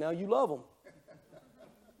 seconds, and now you love them.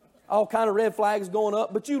 All kind of red flags going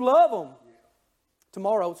up, but you love them.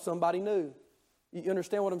 Tomorrow, it's somebody new. You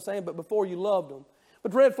understand what I'm saying? But before, you loved them.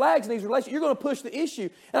 But red flags in these relationships, you're going to push the issue.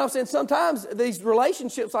 And I'm saying sometimes these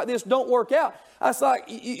relationships like this don't work out. It's like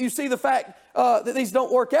you see the fact that these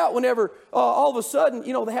don't work out whenever all of a sudden,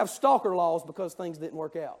 they have stalker laws because things didn't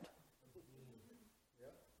work out.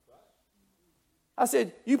 I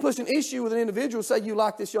said, you push an issue with an individual, say you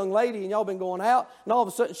like this young lady and y'all been going out, and all of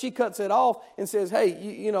a sudden she cuts it off and says,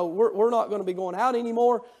 hey, we're not going to be going out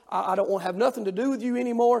anymore. I don't want to have nothing to do with you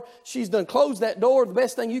anymore. She's done closed that door. The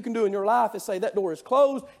best thing you can do in your life is say that door is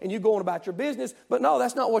closed and you going about your business. But no,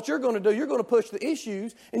 that's not what you're going to do. You're going to push the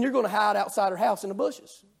issues and you're going to hide outside her house in the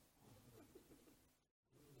bushes.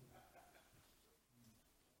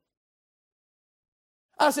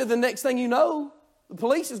 I said, the next thing you know, the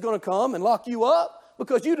police is going to come and lock you up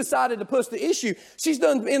because you decided to push the issue. She's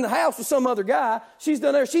done in the house with some other guy. She's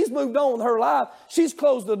done there. She's moved on with her life. She's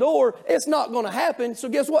closed the door. It's not going to happen. So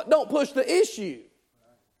guess what? Don't push the issue.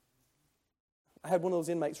 I had one of those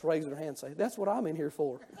inmates raise their hand and say, that's what I'm in here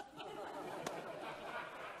for.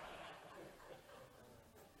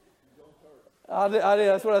 I did.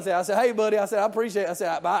 That's what I said. I said, hey, buddy. I said, I appreciate it. I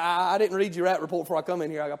said, I didn't read your rat report before I come in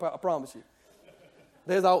here. I promise you.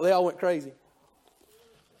 They all went crazy.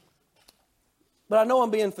 But I know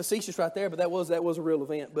I'm being facetious right there, but that was a real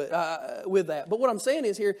event. But with that, but what I'm saying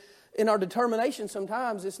is here, in our determination,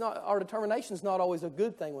 sometimes our determination is not always a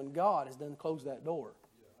good thing when God has done closed that door.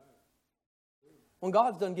 When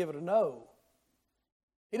God's done give it a no,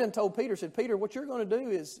 He done told Peter, said, Peter, what you're going to do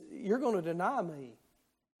is you're going to deny me.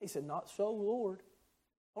 He said, not so, Lord.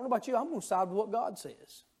 I don't know about you. I'm going to side with what God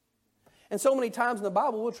says. And so many times in the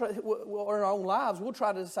Bible, or in our own lives, we'll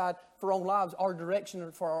try to decide for our own lives, our direction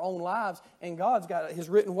for our own lives. And God's got His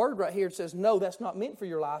written word right here. It says, no, that's not meant for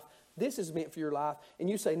your life. This is meant for your life. And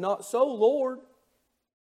you say, not so, Lord.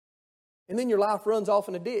 And then your life runs off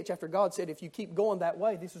in a ditch after God said, if you keep going that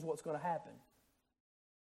way, this is what's going to happen.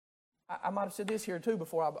 I might have said this here too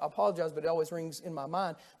before. I apologize, but it always rings in my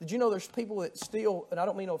mind. Did you know there's people that still, and I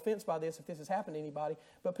don't mean no offense by this if this has happened to anybody,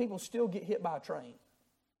 but people still get hit by a train.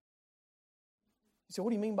 You say,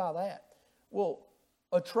 what do you mean by that? Well,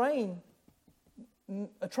 a train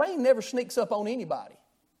never sneaks up on anybody.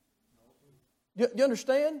 Do you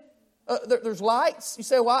understand? There's lights. You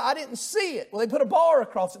say, well, I didn't see it. Well, they put a bar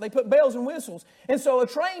across it. They put bells and whistles. And so a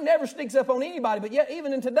train never sneaks up on anybody. But yet,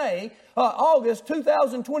 even in today, August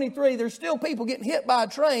 2023, there's still people getting hit by a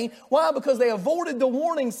train. Why? Because they avoided the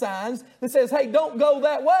warning signs that says, hey, don't go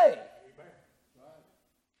that way.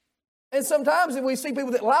 And sometimes if we see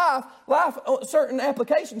people that life on certain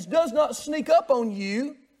applications does not sneak up on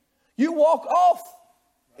you, you walk off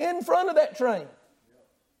in front of that train.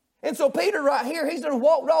 And so Peter right here, he's done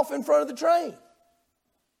walked off in front of the train.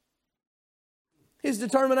 His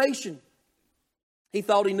determination. He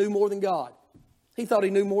thought he knew more than God. He thought he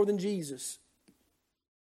knew more than Jesus.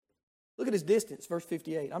 Look at his distance, verse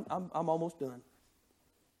 58. I'm almost done.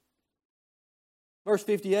 Verse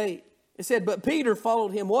 58. It said, but Peter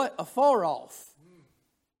followed him what? Afar off,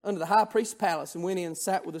 under the high priest's palace, and went in and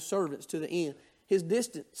sat with the servants to the end. His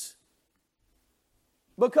distance.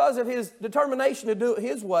 Because of his determination to do it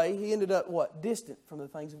his way, he ended up what? Distant from the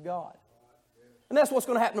things of God. And that's what's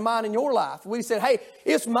going to happen to mine in your life. We said, hey,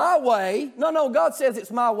 it's my way. No, God says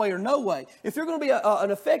it's my way or no way. If you're going to be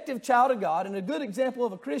an effective child of God and a good example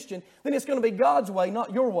of a Christian, then it's going to be God's way,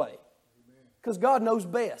 not your way. Because God knows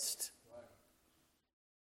best.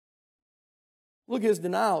 Look at his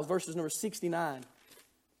denials, verses number 69. It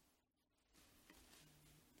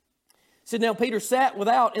said, now Peter sat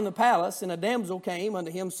without in the palace, and a damsel came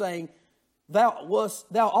unto him, saying, Thou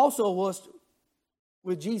also wast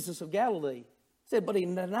with Jesus of Galilee. He said, but he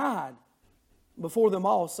denied before them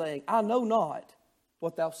all, saying, I know not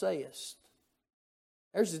what thou sayest.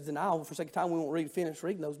 There's his denial. For the sake of time, we won't finish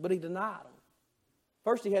reading those, but he denied them.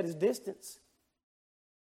 First, he had his distance.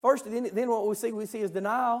 First, then what we see his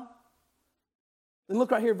denial. Then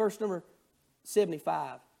look right here, verse number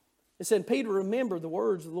 75. It said, Peter remembered the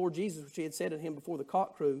words of the Lord Jesus, which he had said to him before the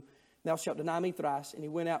cock crew, thou shalt deny me thrice. And he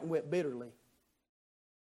went out and wept bitterly.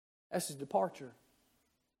 That's his departure.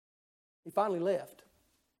 He finally left.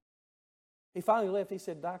 He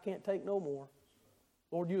said, I can't take no more.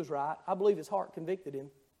 Lord, you was right. I believe his heart convicted him.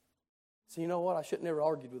 So you know what? I shouldn't never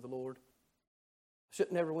argued with the Lord. I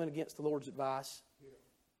shouldn't never went against the Lord's advice.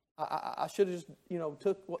 I should have just,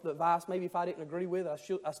 took what the advice, maybe if I didn't agree with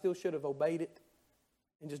it, I still should have obeyed it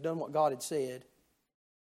and just done what God had said.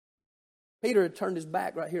 Peter had turned his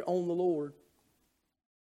back right here on the Lord.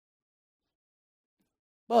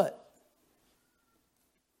 But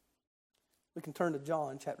we can turn to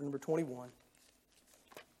John chapter number 21.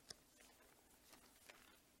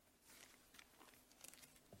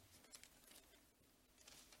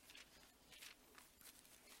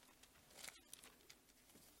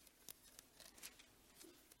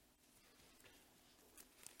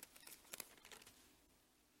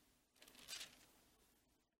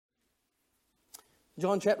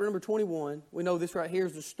 John chapter number 21, we know this right here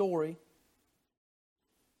is the story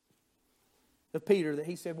of Peter, that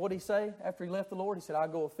he said, what did he say after he left the Lord? He said, I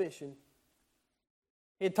go a-fishing.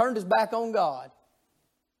 He had turned his back on God.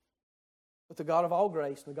 But the God of all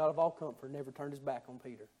grace and the God of all comfort never turned his back on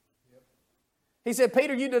Peter. Yep. He said,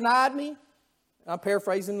 Peter, you denied me. I'm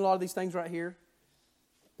paraphrasing a lot of these things right here.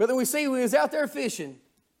 But then we see when he was out there fishing.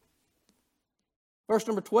 Verse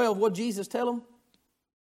number 12, what did Jesus tell him?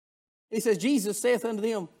 He says, Jesus saith unto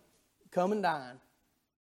them, come and dine.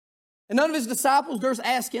 And none of his disciples durst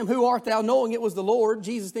ask him, who art thou? Knowing it was the Lord.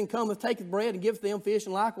 Jesus then cometh, taketh bread, and giveth them fish,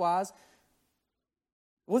 and likewise.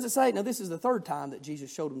 What does it say? Now, this is the third time that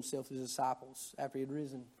Jesus showed himself to his disciples after he had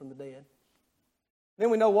risen from the dead. Then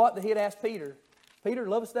we know what? That he had asked Peter, Peter,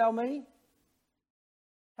 lovest thou me?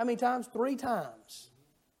 How many times? 3 times.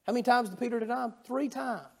 How many times did Peter deny him? 3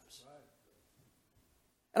 times.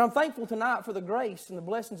 And I'm thankful tonight for the grace and the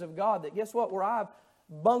blessings of God that, guess what, where I've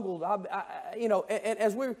bungled,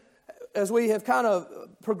 and as we have kind of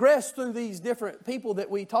progressed through these different people that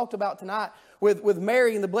we talked about tonight, with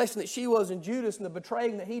Mary and the blessing that she was, and Judas and the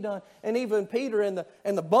betraying that he done, and even Peter and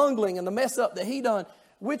the bungling and the mess up that he done,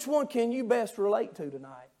 which one can you best relate to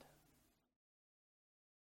tonight?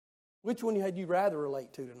 Which one had you rather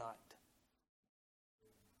relate to tonight?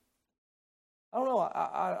 I don't know.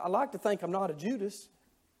 I like to think I'm not a Judas.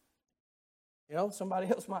 You know, somebody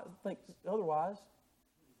else might think otherwise.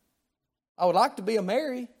 I would like to be a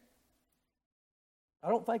Mary. I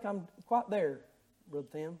don't think I'm quite there, Brother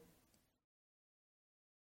Tim.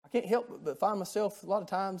 I can't help but find myself a lot of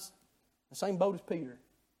times in the same boat as Peter.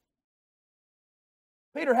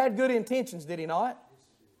 Peter had good intentions, did he not?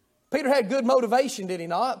 Peter had good motivation, did he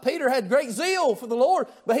not? Peter had great zeal for the Lord,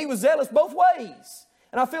 but he was zealous both ways.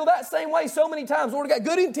 And I feel that same way so many times. Lord, I got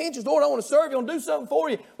good intentions. Lord, I want to serve you. I want to do something for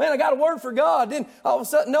you. Man, I got a word for God. Then all of a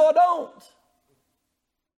sudden, no, I don't.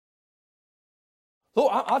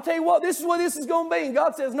 Lord, I'll tell you what, this is what this is going to be. And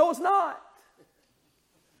God says, no, it's not.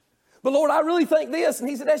 But Lord, I really think this. And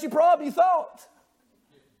he said, that's your problem, you thought.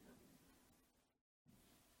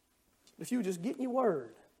 If you would just get in your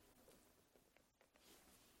word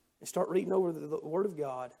and start reading over the word of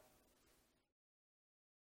God,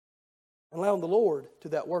 and allowing the Lord to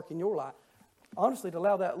that work in your life. Honestly, to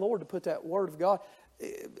allow that Lord to put that word of God.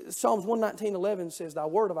 Psalms 119:11 says, thy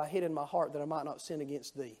word have I hid in my heart that I might not sin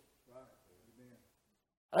against thee. Right.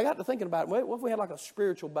 And I got to thinking about it. What if we had like a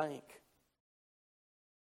spiritual bank?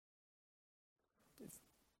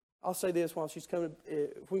 I'll say this while she's coming.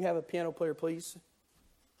 If we have a piano player, please.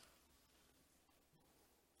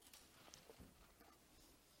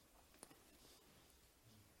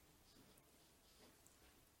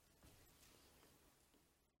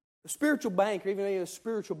 A spiritual bank, or even a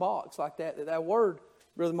spiritual box like that word,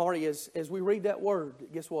 Brother Marty, as we read that word,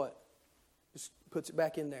 guess what? Just puts it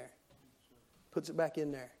back in there. Puts it back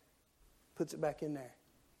in there. Puts it back in there.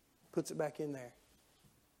 Puts it back in there.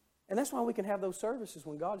 And that's why we can have those services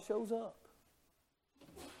when God shows up.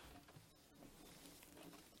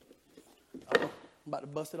 I'm about to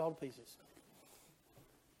bust it all to pieces.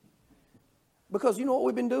 Because you know what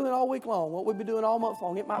we've been doing all week long, what we've been doing all month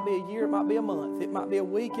long. It might be a year, it might be a month, it might be a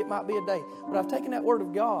week, it might be a day. But I've taken that word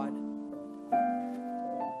of God.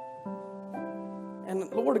 And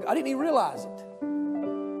Lord, I didn't even realize it.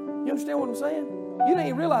 You understand what I'm saying? You didn't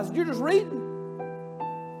even realize it. You're just reading.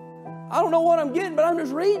 I don't know what I'm getting, but I'm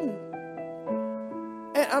just reading.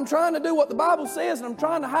 And I'm trying to do what the Bible says, and I'm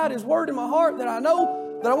trying to hide His word in my heart that I know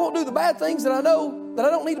that I won't do the bad things that I know that I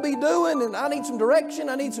don't need to be doing, and I need some direction,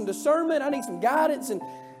 I need some discernment, I need some guidance, and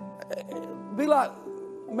be like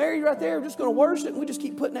Mary right there, just going to worship, and we just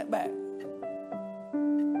keep putting that back.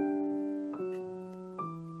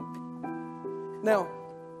 Now,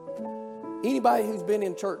 anybody who's been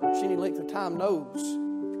in church any length of time knows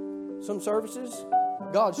some services,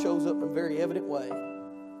 God shows up in a very evident way.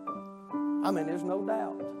 I mean, there's no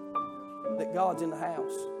doubt that God's in the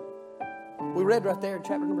house. We read right there in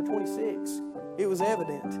chapter number 26, it was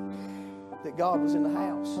evident that God was in the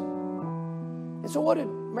house. And so what did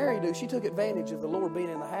Mary do? She took advantage of the Lord being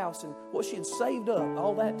in the house, and what she had saved up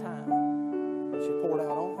all that time, she poured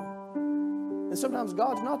out on Him. And sometimes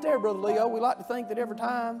God's not there, Brother Leo. We like to think that every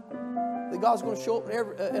time that God's going to show up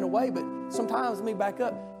in a way, but sometimes, let me back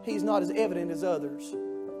up, He's not as evident as others.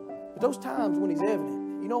 those times when He's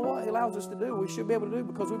evident, you know what He allows us to do? We should be able to do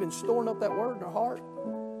because we've been storing up that Word in our heart.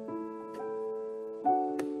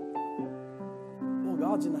 Well,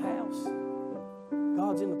 God's in the house.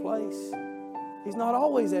 God's in the place. He's not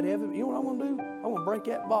always that evident. You know what I'm going to do? I'm going to break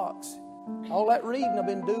that box. All that reading I've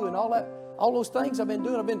been doing, all those things I've been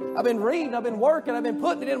doing, I've been reading, I've been working, I've been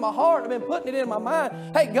putting it in my heart, I've been putting it in my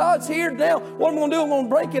mind. Hey, God's here now. What I'm going to do, I'm going to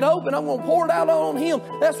break it open. I'm going to pour it out on Him.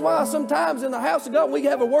 That's why sometimes in the house of God, we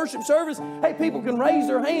have a worship service. Hey, people can raise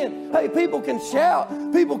their hand. Hey, people can shout.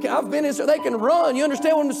 I've been in, so they can run. You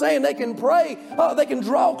understand what I'm saying? They can pray. They can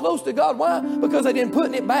draw close to God. Why? Because they've been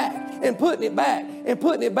putting it back and putting it back and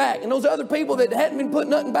putting it back. And those other people that hadn't been putting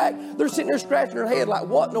nothing back, they're sitting there scratching their head like,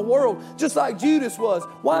 what in the world? Just like Judas was.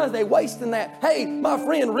 Why are they wasting that? Hey, my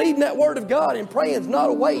friend, reading that Word of God and praying is not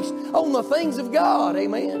a waste on the things of God.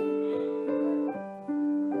 Amen.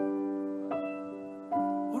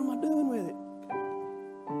 What am I doing with it?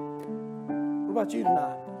 What about you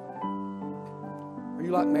tonight? Are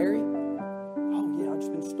you like Mary? Oh, yeah, I've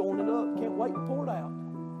just been storing it up. Can't wait to pour it out.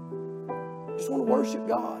 Just want to worship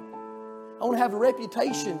God. I want to have a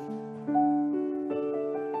reputation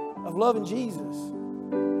of loving Jesus.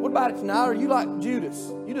 What about it tonight? Are you like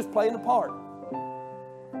Judas? You just playing the part.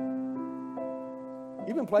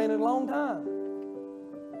 You've been playing it a long time.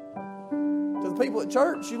 To the people at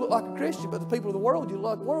church, you look like a Christian, but the people of the world, you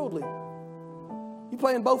look like worldly. You're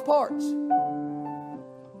playing both parts.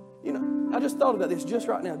 You know, I just thought about this just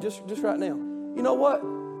right now, just right now. You know what?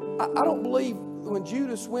 I don't believe when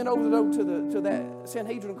Judas went over to that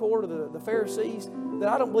Sanhedrin court of the Pharisees, that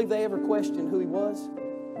I don't believe they ever questioned who he was.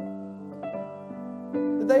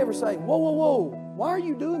 Did they ever say, whoa, whoa, whoa, why are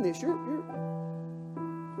you doing this? You're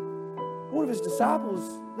one of his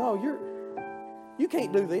disciples. No, you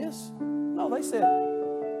can't do this. No, they said,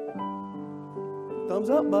 thumbs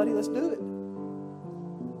up, buddy, let's do it.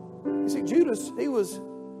 You see, Judas, he was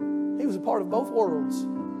a part of both worlds.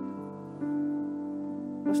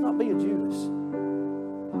 Let's not be a Judas.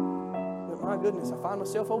 But my goodness, I find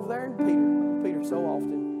myself over there in Peter so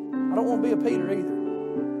often. I don't want to be a Peter either.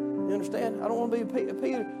 You understand? I don't want to be a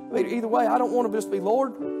Peter either way. I don't want to just be,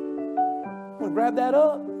 Lord, I want to grab that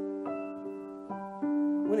up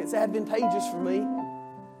when it's advantageous for me,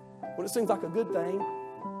 when it seems like a good thing.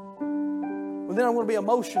 But then I'm going to be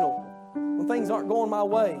emotional when things aren't going my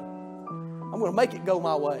way. I'm going to make it go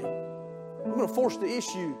my way. I'm going to force the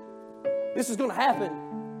issue. This is going to happen.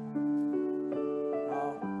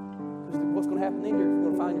 Because what's going to happen then? You're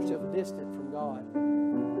going to find yourself distant from God.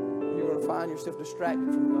 You're going to find yourself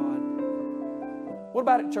distracted from God. What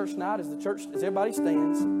about at church tonight? As everybody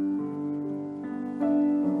stands,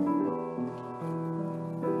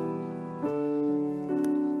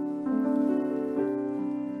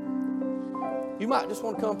 you might just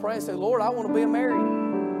want to come pray and say, Lord, I want to be a Mary.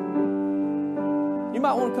 You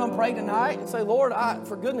might want to come pray tonight and say, Lord,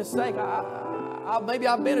 for goodness sake, maybe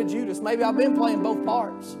I've been a Judas. Maybe I've been playing both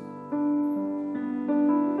parts.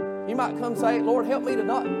 You might come say, Lord, help me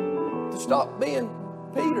to stop being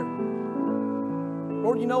Peter.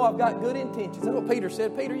 Lord, you know I've got good intentions. That's what Peter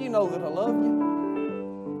said. Peter, you know that I love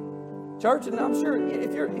you. Church, and I'm sure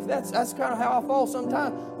if that's kind of how I fall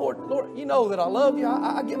sometimes. Lord, you know that I love you.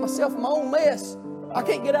 I get myself in my own mess. I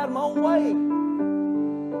can't get out of my own way.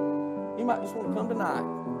 You might just want to come tonight.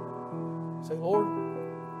 Say, Lord,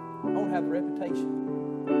 I want to have a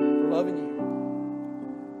reputation for loving you.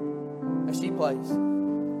 As she plays.